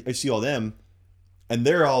Tabert. I see all them. And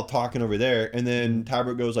they're all talking over there. And then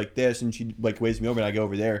Tabert goes like this, and she like waves me over, and I go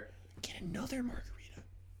over there. Get another margarita.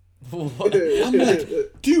 I'm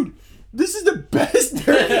like, dude, this is the best.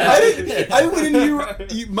 I went in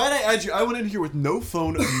here. Might I add you? I went in here with no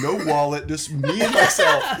phone, no wallet, just me and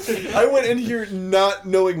myself. I went in here not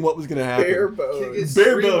knowing what was gonna happen. Bare Kid bones. gets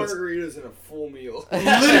Bare 3 bones. margaritas and a full meal.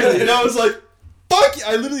 Literally, and I was like, "Fuck!"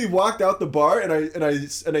 I literally walked out the bar and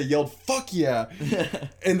I yelled, "Fuck yeah!"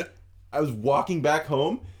 And I was walking back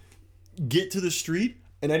home, get to the street,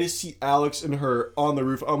 and I just see Alex and her on the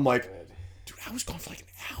roof. I'm like, dude, I was gone for like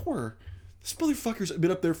an hour. This motherfucker's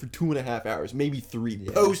been up there for 2.5 hours, maybe 3,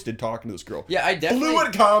 posted talking to this girl. Yeah, I definitely.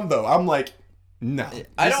 Fluent calm though. I'm like, no.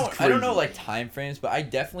 I this is don't know crazy. like time frames, but I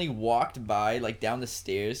definitely walked by like down the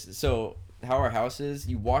stairs. So how our house is,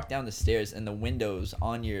 you walk down the stairs and the windows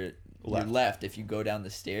on your left if you go down the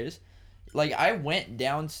stairs. Like I went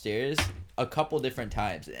downstairs a couple different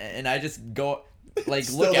times and I just go like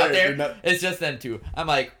Still look out there, there. you're not- It's just them 2. I'm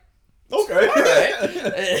like, Okay. all right. And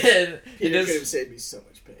Peter it could have just, saved me so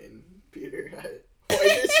much pain. Peter, why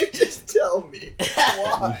did you just tell me?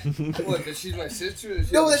 Why? What? That she's my sister? Or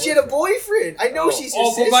that No, that she had a boyfriend. I know she's your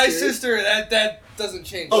sister. but my sister. That doesn't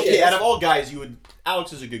change. Okay, shit. out of all guys,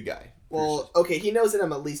 Alex is a good guy. Well, okay, he knows that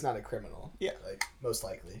I'm at least not a criminal. Yeah. Like, most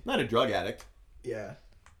likely. Not a drug addict. Yeah.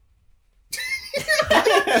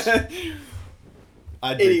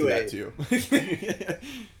 I'd drink Anyway. to that too.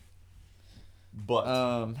 But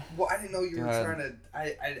Well, I didn't know you were God. trying to.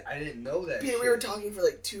 I didn't know that. Peter, shit. we were talking for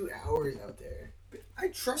like 2 hours out there. I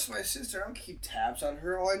trust my sister. I don't keep tabs on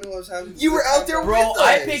her. All I know is having. You were out there bro, with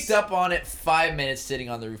I us. picked up on it 5 minutes sitting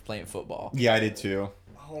on the roof playing football. yeah, I did too.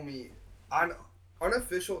 homie. On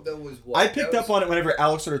unofficial, that was what I picked up on it whenever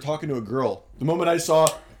Alex started talking to a girl. The moment I saw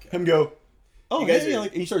him go, oh, You guys hey, are-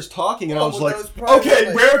 like, and he starts talking, and Oh, I was well, like, that was probably okay,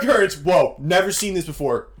 like- rare occurrence. Whoa, never seen this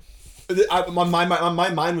before. My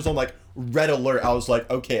mind was on like red alert. I was like,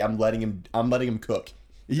 okay, I'm letting him cook.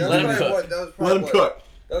 He's That was Let him probably cook. what- that was let probably him what- cook.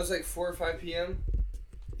 That was like 4 or 5 p.m.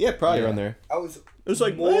 Yeah, probably Yeah. around there. I was. It was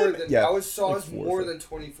like more than. yeah, I was like 4 or more 5. than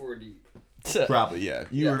 24 deep. Probably, yeah.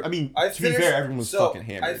 Yeah. I mean, I to be fair, everyone was fucking I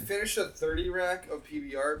hammered. finished a 30 rack of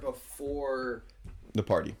PBR before The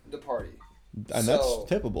party. the party. And So-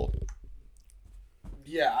 that's tippable.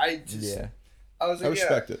 Yeah, I just Yeah. I was like, I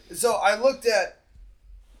respect it. So I looked at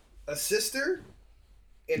a sister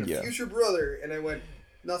and a Yeah. future brother, and I went,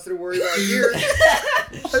 nothing to worry about here.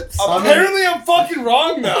 sorry. Apparently, I'm fucking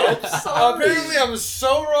wrong now. Apparently, I'm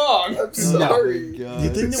so wrong. I'm sorry. You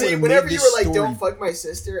think See, whenever you were like, "Don't fuck my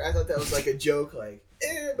sister," I thought that was like a joke, like,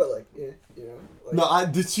 but like, you know. Like, No,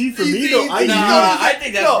 did she for You me think- though? I No, knew. I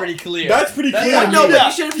think that's No, pretty clear. That's pretty clear. That's to no, me. but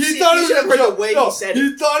you should have He seen. thought You it should have was heard a the way joke. he said He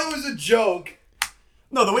it. thought it was a joke,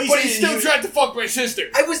 No, the way but he still tried to fuck my sister.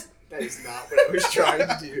 I was. That is not what I was trying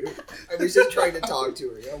to do. I was just trying to talk to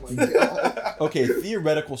her. Oh my god. Okay,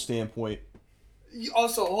 theoretical standpoint.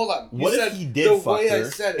 Also, hold on. You What if said he did the fuck way I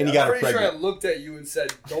her said it, and he got her I'm pretty sure I pregnant? looked at you and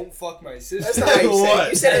said, "Don't fuck my sister." That's not how you said it. What?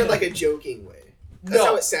 You said it in like a joking way. That's No.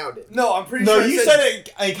 how it sounded. No, I'm pretty No, sure. you said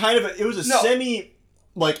it. I kind of. It was a No. semi.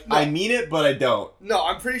 Like No. I mean it, but I don't. No,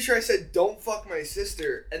 I'm pretty sure I said, "Don't fuck my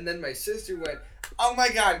sister," and then my sister went, "Oh my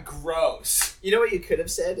god, gross." You know what you could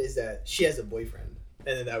have said is that she has a boyfriend,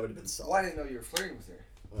 and then that would have been solid. Well, I didn't know you were flirting with her.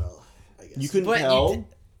 Well, I guess You couldn't But you tell. did-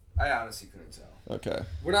 I honestly couldn't tell. Okay.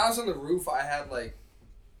 When I was on the roof, I had like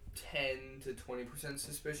 10 to 20%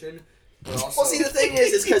 suspicion. But also, Well, see, the thing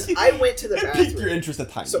is because I went to the It piqued your bathroom, interest a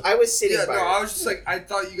tiny. so I was sitting yeah, by no, her. I was just like, I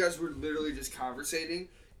thought you guys were literally just conversating.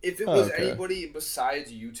 If it Oh, was okay. anybody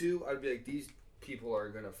besides you two, I'd be like, these people are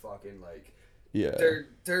gonna fucking like, yeah.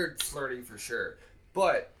 they're flirting for sure.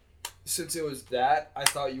 But since it was that, I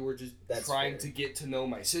thought you were just That's trying fair. to get to know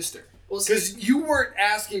my sister. Well, see, Because you weren't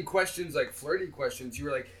asking questions like flirty questions. You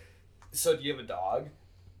were like, "So do you have a dog?"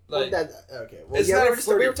 well, Like, okay. Well, it's yeah, not a we were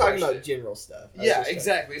flirty talking about question. general stuff. I was yeah, just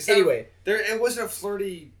exactly. It's Anyway, there. It wasn't a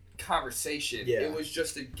flirty conversation. Yeah. It was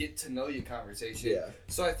just a get to know you conversation. yeah,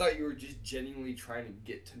 So I thought you were just genuinely trying to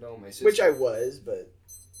get to know my sister. which I was, but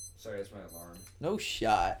Sorry, that's my alarm. No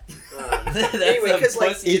shot. That's That's because the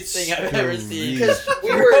like pussiest it's thing I've ever seen. because we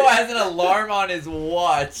Bro were has an alarm on his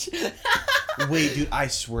watch. Wait, dude, I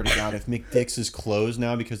swear to God, if McDick's is closed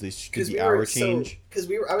now because they did because the we hour were change. because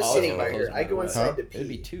we were. I was Oh, sitting yeah, by close her. I go by. inside Huh? to pee. It'd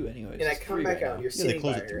be 2 anyways. And I It's come 3 back right out. now. You're Yeah, they sitting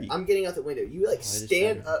close by at her. 3. I'm getting out the window. You like just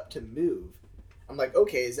stand started. up to move. I'm like,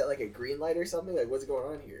 okay, is that like a green light or something? Like, what's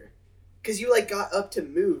going on here? Because you like got up to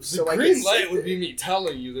move, The so I green could light sit would there. be me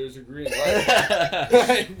telling you there's a green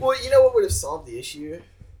light. Well, you know what would have solved the issue?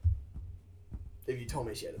 If you told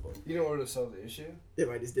me she had a boyfriend. You know what would have solved the issue? If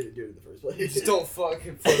I just didn't do it in the first place. Just don't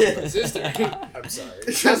fucking flirt with my sister. I'm sorry.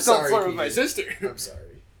 Just I'm don't sorry, flirt with my Peter. sister. I'm sorry.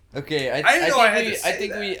 Okay, I didn't know I had to I say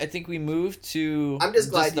think that. I think we moved to I'm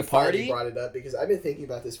just glad the you finally party. brought it up because I've been thinking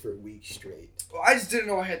about this for a week straight. Well, I just didn't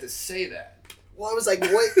know I had to say that. Well, I was like,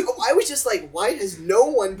 what? I was just like, why has no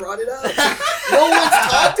one brought it up? No one's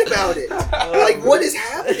talked about it. Like, what is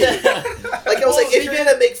happening? Like, I was like, if you're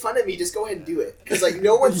gonna make fun of me, just go ahead and do it. Because like,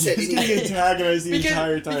 no one said He's getting anything. antagonized the Because-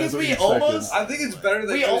 entire time. because is what we you expected. almost- I think it's better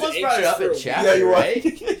than We I was almost brought it anxious up for in a chat, week. Yeah, you're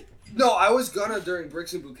right? right. No, I was gonna during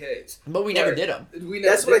Bricks and Bouquets. But we never Or- did them. We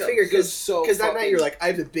never That's what I did figured. them. It was so Because that night fucking- you're like, I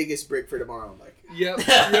have the biggest brick for tomorrow. I'm like, Yep,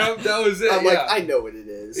 that was it. I'm yeah. like, I know what it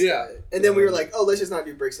is. Yeah. And then we were like, oh, let's just not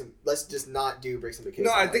do bricks and let's just not do bricks and vacations.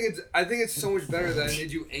 No, I think it's so much better that I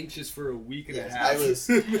made you anxious for a week and Yes, a half. I was-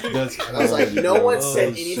 That's I was like, no one Oh, said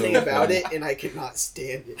that's anything so about funny. it, and I could not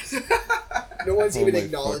stand it. No one's Oh even my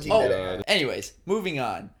acknowledging fucking that. God. It happened. Anyways, moving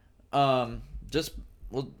on. Just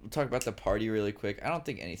we'll talk about the party really quick. I don't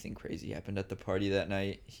think anything crazy happened at the party that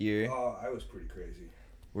night here. Oh, I was pretty crazy.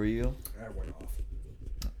 Were you? I went off.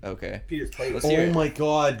 Okay. Peter's playing. Let's hear Oh it. my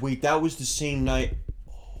God! Wait, that was the same night.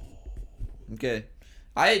 Okay.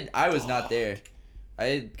 I was not there.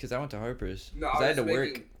 Because I went to Harper's. No, 'Cause I had to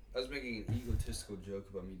work. I was making an egotistical joke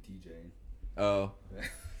about me DJing. Oh.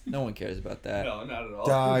 No one cares about that. No, not at all.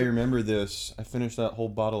 I remember this. I finished that whole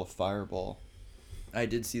bottle of Fireball. I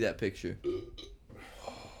did see that picture.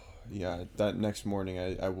 Yeah, that next morning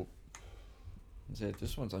I will. I said,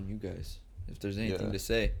 this one's on you guys. If there's anything Yeah. to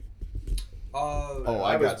say. Oh,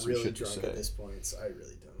 I was got some really shit to drunk say. at this point, so I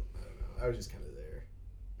really don't. I don't know. I was just kind of there.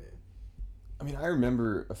 I mean, I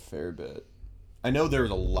remember a fair bit. I know there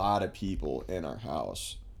was a lot of people in our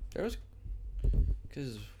house. There was.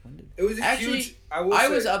 Because when did. It was a Actually, huge. I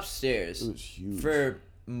was upstairs It was huge. for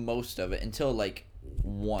most of it until like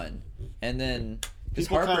 1. And then. Because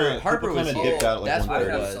People Harper kinda was dipped here. out at, like, That's I what it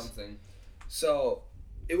 1:30. have was. something. So,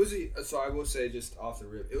 it was so I will say just off the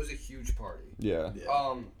rip, it was a huge party. Yeah.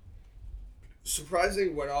 Yeah.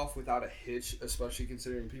 Surprisingly went off without a hitch, especially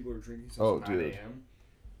considering people were drinking since Oh, 9 dude. a.m.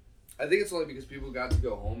 I think it's only because people got to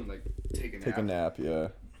go home and like take a nap. Take a nap, yeah.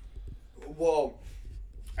 Well,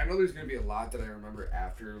 I know there's gonna be a lot that I remember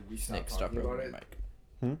after we stop Nick, stop talking about rubbing your it. mic.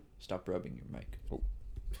 Hmm? Stop rubbing your mic. Oh.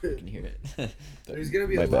 You can hear it. There's gonna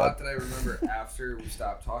be My a bad. lot that I remember after we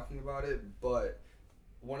stopped talking about it, but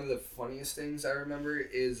one of the funniest things I remember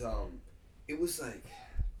is it was like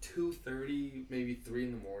 2:30, maybe 3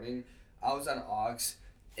 in the morning. I was on aux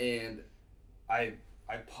and I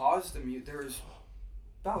paused the mute. There was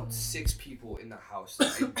about 6 people in the house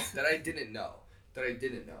that I didn't know.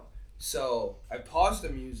 So I paused the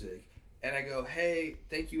music and I go, hey,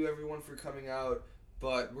 thank you everyone for coming out,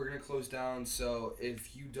 but we're gonna close down. So if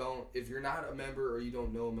you're not a member or you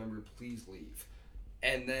don't know a member, please leave.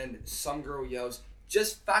 And then some girl yells,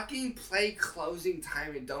 just fucking play closing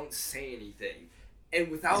time and don't say anything. And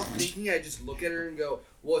without thinking, I just look at her and go,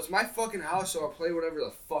 well, it's my fucking house, so I'll play whatever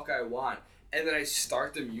the fuck I want. And then I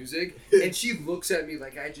start the music, and she looks at me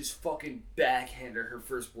like I just fucking backhanded her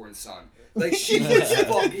firstborn son. Like, she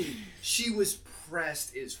was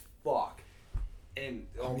pressed as fuck. And,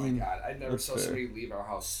 oh my god, I never that's saw fair. somebody leave our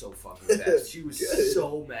house so fucking fast. She was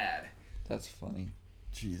so mad. That's funny.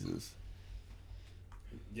 Jesus.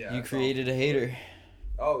 Yeah. You that's created a hater.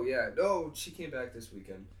 Oh, yeah. No, she came back this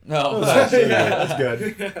weekend. No. That's good. Yeah. That's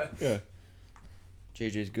good. Yeah.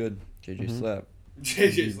 JJ's good. JJ Mhm. slap.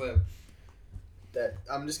 JJ's left. That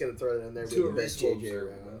I'm just gonna throw that in there. To a With the best reasonable JJ observer,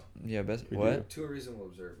 around. though. Yeah, best. We What? To a reasonable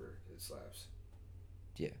observer, it slaps.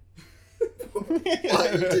 Why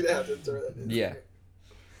you did have to throw that in Yeah.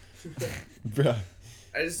 there. Bruh.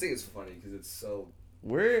 I just think it's funny because it's so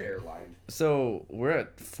We're airline.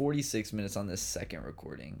 at 46 minutes on this second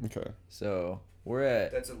recording. Okay. So we're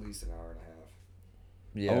at That's at least an hour and a half.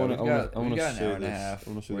 yeah. I wanna we got an say hour and a this- half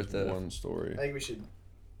I want to say worth this of one story. I think we should. get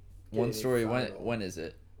one a story. final. When is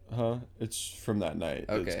it? Huh? It's from that night.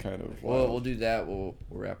 Okay. It's kind of Well, wild. we'll do that. We'll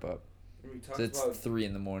wrap up. We talked So it's about 3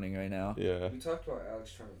 in the morning right now. Yeah. we talked about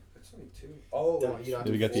Alex trying. It's only 2. Oh, No, you don't have Yeah,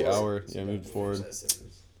 we to got the force hour. it. Yeah, moved forward.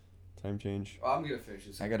 Time change. oh, I'm gonna finish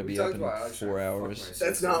this. I gotta We be up talked in about Alex 4 trying to fuck hours. my That's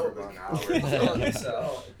sister not for what about we- an hour.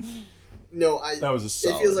 So No, That was a It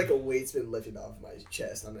solid. feels like a weight's been lifted off my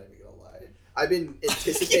chest. I'm not even gonna lie. I've been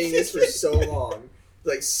anticipating this for so long.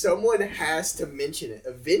 Like someone has to mention it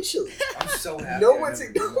eventually. I'm so happy. No I one's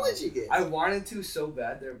never did that. acknowledging it. I wanted to so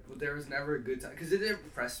bad, but there was never a good time because it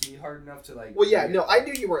didn't press me hard enough to like. Well, yeah, bring no, it I up.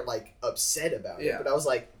 knew you weren't like upset about it, Yeah. but I was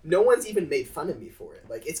like, no one's even made fun of me for it.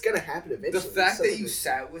 Like, it's gonna happen eventually. The fact that Someone you just-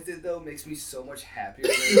 sat with it though makes me so much happier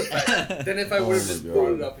than if I Oh would have my just God.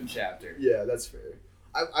 brought it up in chapter. Yeah, that's fair.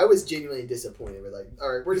 I was genuinely disappointed. We're like,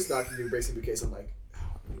 all right, we're just not gonna do Bricks and Bouquets. I'm like,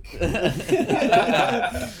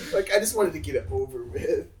 like I just wanted to get it over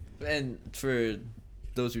with. And for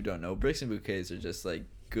those who don't know, bricks and bouquets are just like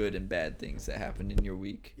good and bad things that happened in your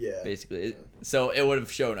week. Yeah. Basically, so it would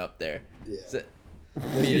have shown up there. Yeah. So,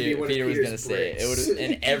 It'd be one of Peter was Peter's gonna say it. It bricks. would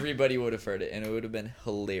have, and everybody would have heard it, and it would have been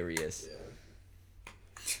hilarious. Yeah.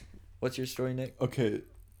 What's your story, Nick? Okay,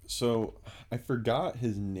 so I forgot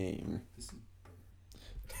his name.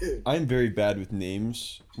 I'm very bad with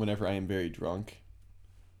names whenever I am very drunk.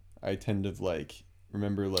 I tend to like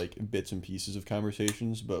remember like bits and pieces of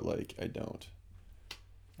conversations, but like I don't.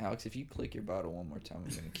 Alex, if you click your bottle one more time,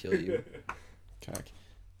 I'm gonna kill you. Cock.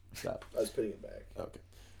 Stop. I was putting it back. Okay.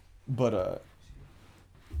 But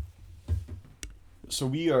so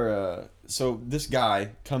we are so this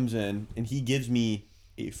guy comes in and he gives me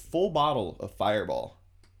a full bottle of Fireball.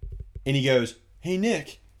 And he goes, "Hey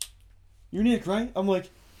Nick, you're Nick, right?" I'm like,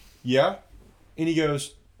 "Yeah." And he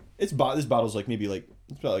goes, this bottle's like maybe like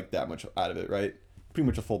it's about like that much out of it, right? Pretty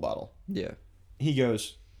much a full bottle." Yeah. He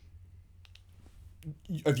goes,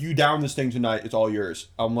 "If you down this thing tonight, it's all yours."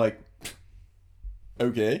 I'm like,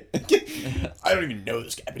 "Okay." I don't even know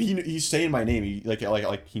this guy, but he's saying my name. He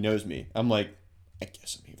like he knows me. I'm like, I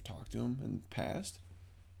guess I may have talked to him in the past.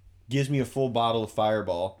 Gives me a full bottle of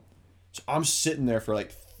Fireball. So I'm sitting there for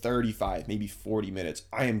like 35, maybe 40 minutes.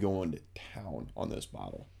 I am going to town on this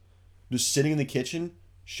bottle. Just sitting in the kitchen,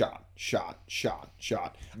 shot.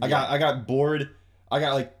 I got bored. I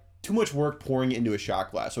got like too much work pouring it into a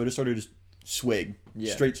shot glass, so I just started just swig.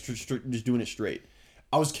 Yeah. Straight, just doing it straight.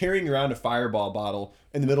 I was carrying around a Fireball bottle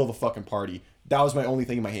in the middle of a fucking party. That was my only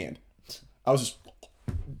thing in my hand. I was just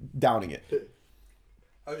downing it.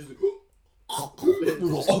 I was just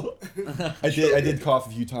I did cough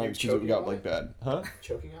a few times because it choking got on like it? bad. Huh?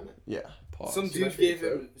 Choking on it? Yeah. Pause. some my dude gave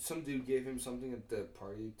favorite. him something at the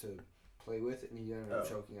party to play with, and he ended up Oh.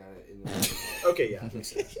 choking on it. In the Okay, yeah. Makes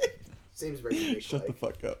sense. Seems very big. Shut the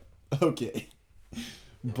fuck up. Okay.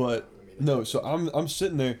 But no, so I'm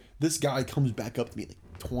sitting there. This guy comes back up to me like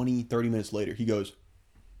 20, 30 minutes later. He goes,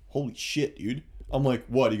 "Holy shit, dude." I'm like,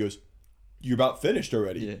 "What?" He goes, "You're about finished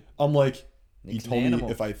already." Yeah. I'm like, "You Nick's an told me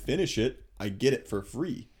animal. if I finish it, I get it for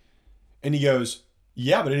free. And he goes,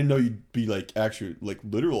 yeah, but I didn't know you'd be like actually like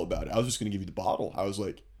literal about it. I was just gonna give you the bottle. I was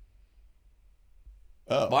like,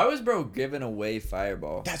 oh, Why was bro giving away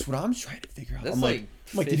Fireball? that's what I'm trying to figure out. That's I'm like,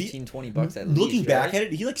 did he 15, 20 bucks at least. looking back right? at it?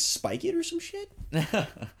 Did he like spike it or some shit?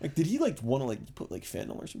 Like, did he like want to like put like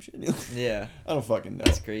fentanyl or some shit? Yeah, I don't fucking know.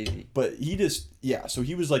 that's crazy. But he just so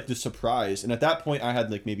he was like just surprised, and at that point I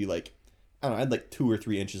had like maybe like I don't know, I had like 2 or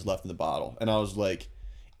 3 inches left in the bottle, and I was like,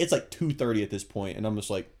 it's like 2:30 at this point, and I'm just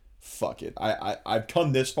like, fuck it, I've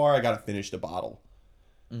come this far, I gotta finish the bottle.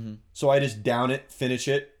 Mm-hmm. So I just down it, finish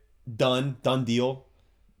it, done deal,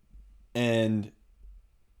 and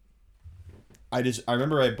I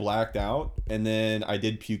remember I blacked out, and then I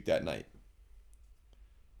did puke that night.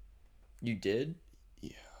 You did?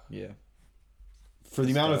 Yeah. Yeah. For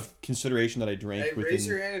the amount of consideration that I drank Hey, within. raise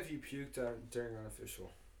your hand if you puked during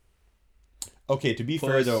Unofficial. Okay, to be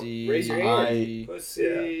fair though, Raise your hand.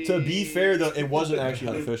 Pussy. to be fair though, it wasn't actually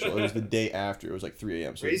Unofficial. It was the day after. It was like 3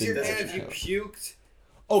 a.m. So Raise it your didn't hand if you actually count. puked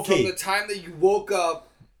Okay. from the time that you woke up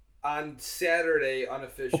on Saturday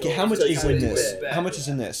Unofficial. Okay, how much to the is time in that you this? went back. How much is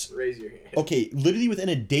in this? Raise your hand. Okay, literally within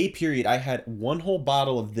a day period, I had 1 whole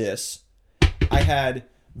bottle of this. I had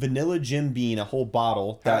vanilla Jim Beam, a whole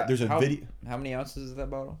bottle. That there's a video. How many ounces is that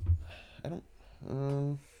bottle? I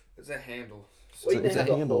don't. It's a handle. So Well, you It's didn't a have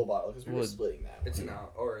the handle. whole bottle because we were Wood. splitting that. it's one. an ounce,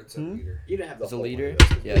 or it's a Hmm? liter. You didn't have the It's a whole liter? one.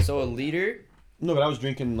 That's Yeah, so a liter? No, but I was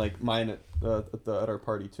drinking like mine at our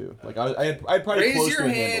party too. Like I'd probably Raise close your to a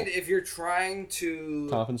hand handle. if you're trying to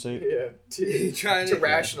Compensate. Yeah. Trying to to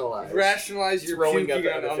rationalize. rationalize your Throwing puking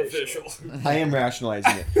up on Unofficial. Unofficial. I am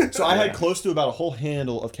rationalizing it. So I Yeah. had close to about a whole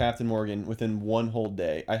handle of Captain Morgan within 1 whole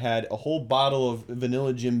day. I had a whole bottle of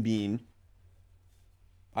vanilla Jim Beam.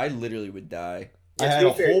 I literally would die. I Yeah, had to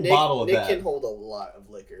a be fair, whole Nick, bottle of Nick that. can hold a lot of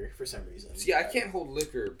liquor for some reason. See, I can't hold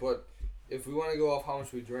liquor, but if we want to go off how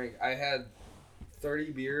much we drank, I had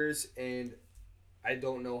 30 beers and I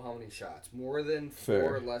don't know how many shots. More than 4,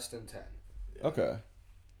 Fair. less than 10. Okay.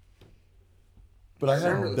 But I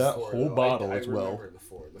remember had the that 4, whole though. bottle I as well. remember the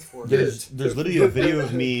 4. The 4 There's literally a video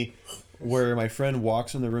of me where my friend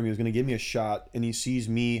walks in the room. He was gonna give me a shot, and he sees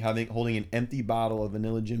me holding an empty bottle of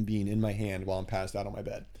vanilla Jim Beam in my hand while I'm passed out on my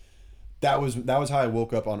bed. That was how I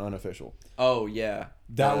woke up on Unofficial. Oh, yeah.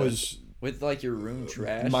 That was With, like, your room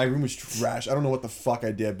trash? my room was trash. I don't know what the fuck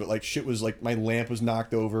I did, but like shit was like my lamp was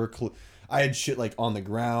knocked over. I had shit like on the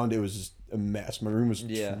ground. It was just a mess. My room was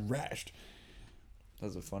trashed. That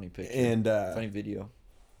was a funny picture. And funny video.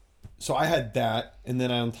 so I had that, and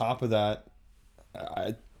then on top of that,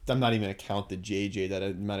 I'm not even gonna count the JJ that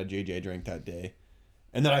amount of JJ I drank that day,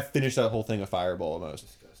 and then I finished that whole thing of Fireball almost.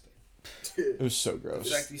 Disgusting. It was so The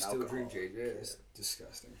gross. fact that you still Alcohol. drink JJ is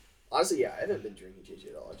disgusting. Honestly, yeah, I haven't been drinking JJ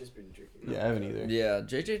at all. I've just been drinking. Yeah, I haven't either. Yeah,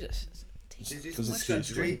 JJ just JJ's Does it much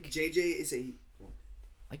taste good. good? JJ is a.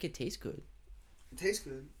 like it tastes good. It tastes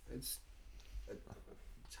good. It's a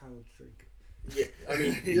child's drink. Yeah, I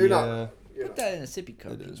mean, you're not. Yeah. You're Put not. that in a sippy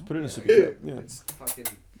cup. It is. you know? Put it in a sippy cup. Yeah. It's fucking.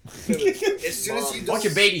 As soon as you Watch don't,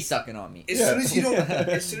 your baby sucking on me. as Yeah. soon as you don't,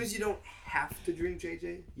 as soon as you don't have to drink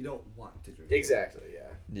JJ, you don't want to drink. Exactly. Yeah.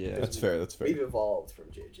 Yeah. That's fair. That's fair. We've evolved from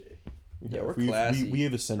JJ. Yeah, we're We've- classy. We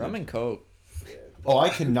have ascended. Rum and Coke. Yeah. Oh, I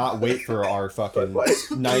cannot wait for our fucking What?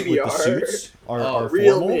 night with the PBR. suits. Our Oh,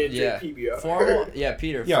 Real formal. men Yeah. drink PBR. Formal. Yeah,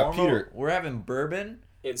 Peter. Yeah, formal, Peter. We're having bourbon.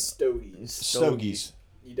 and stogies. Stogies.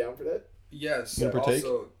 You down for that? Yes. You gonna partake?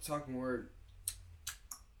 Also, talk more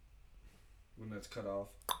when that's cut off.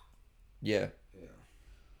 Yeah. Yeah.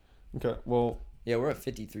 Okay. Well. Yeah, we're at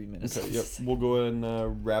 53 minutes. Okay. Yep. We'll go ahead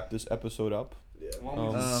and wrap this episode up. Yeah. Why don't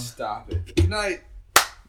we Um, just stop it? Good night.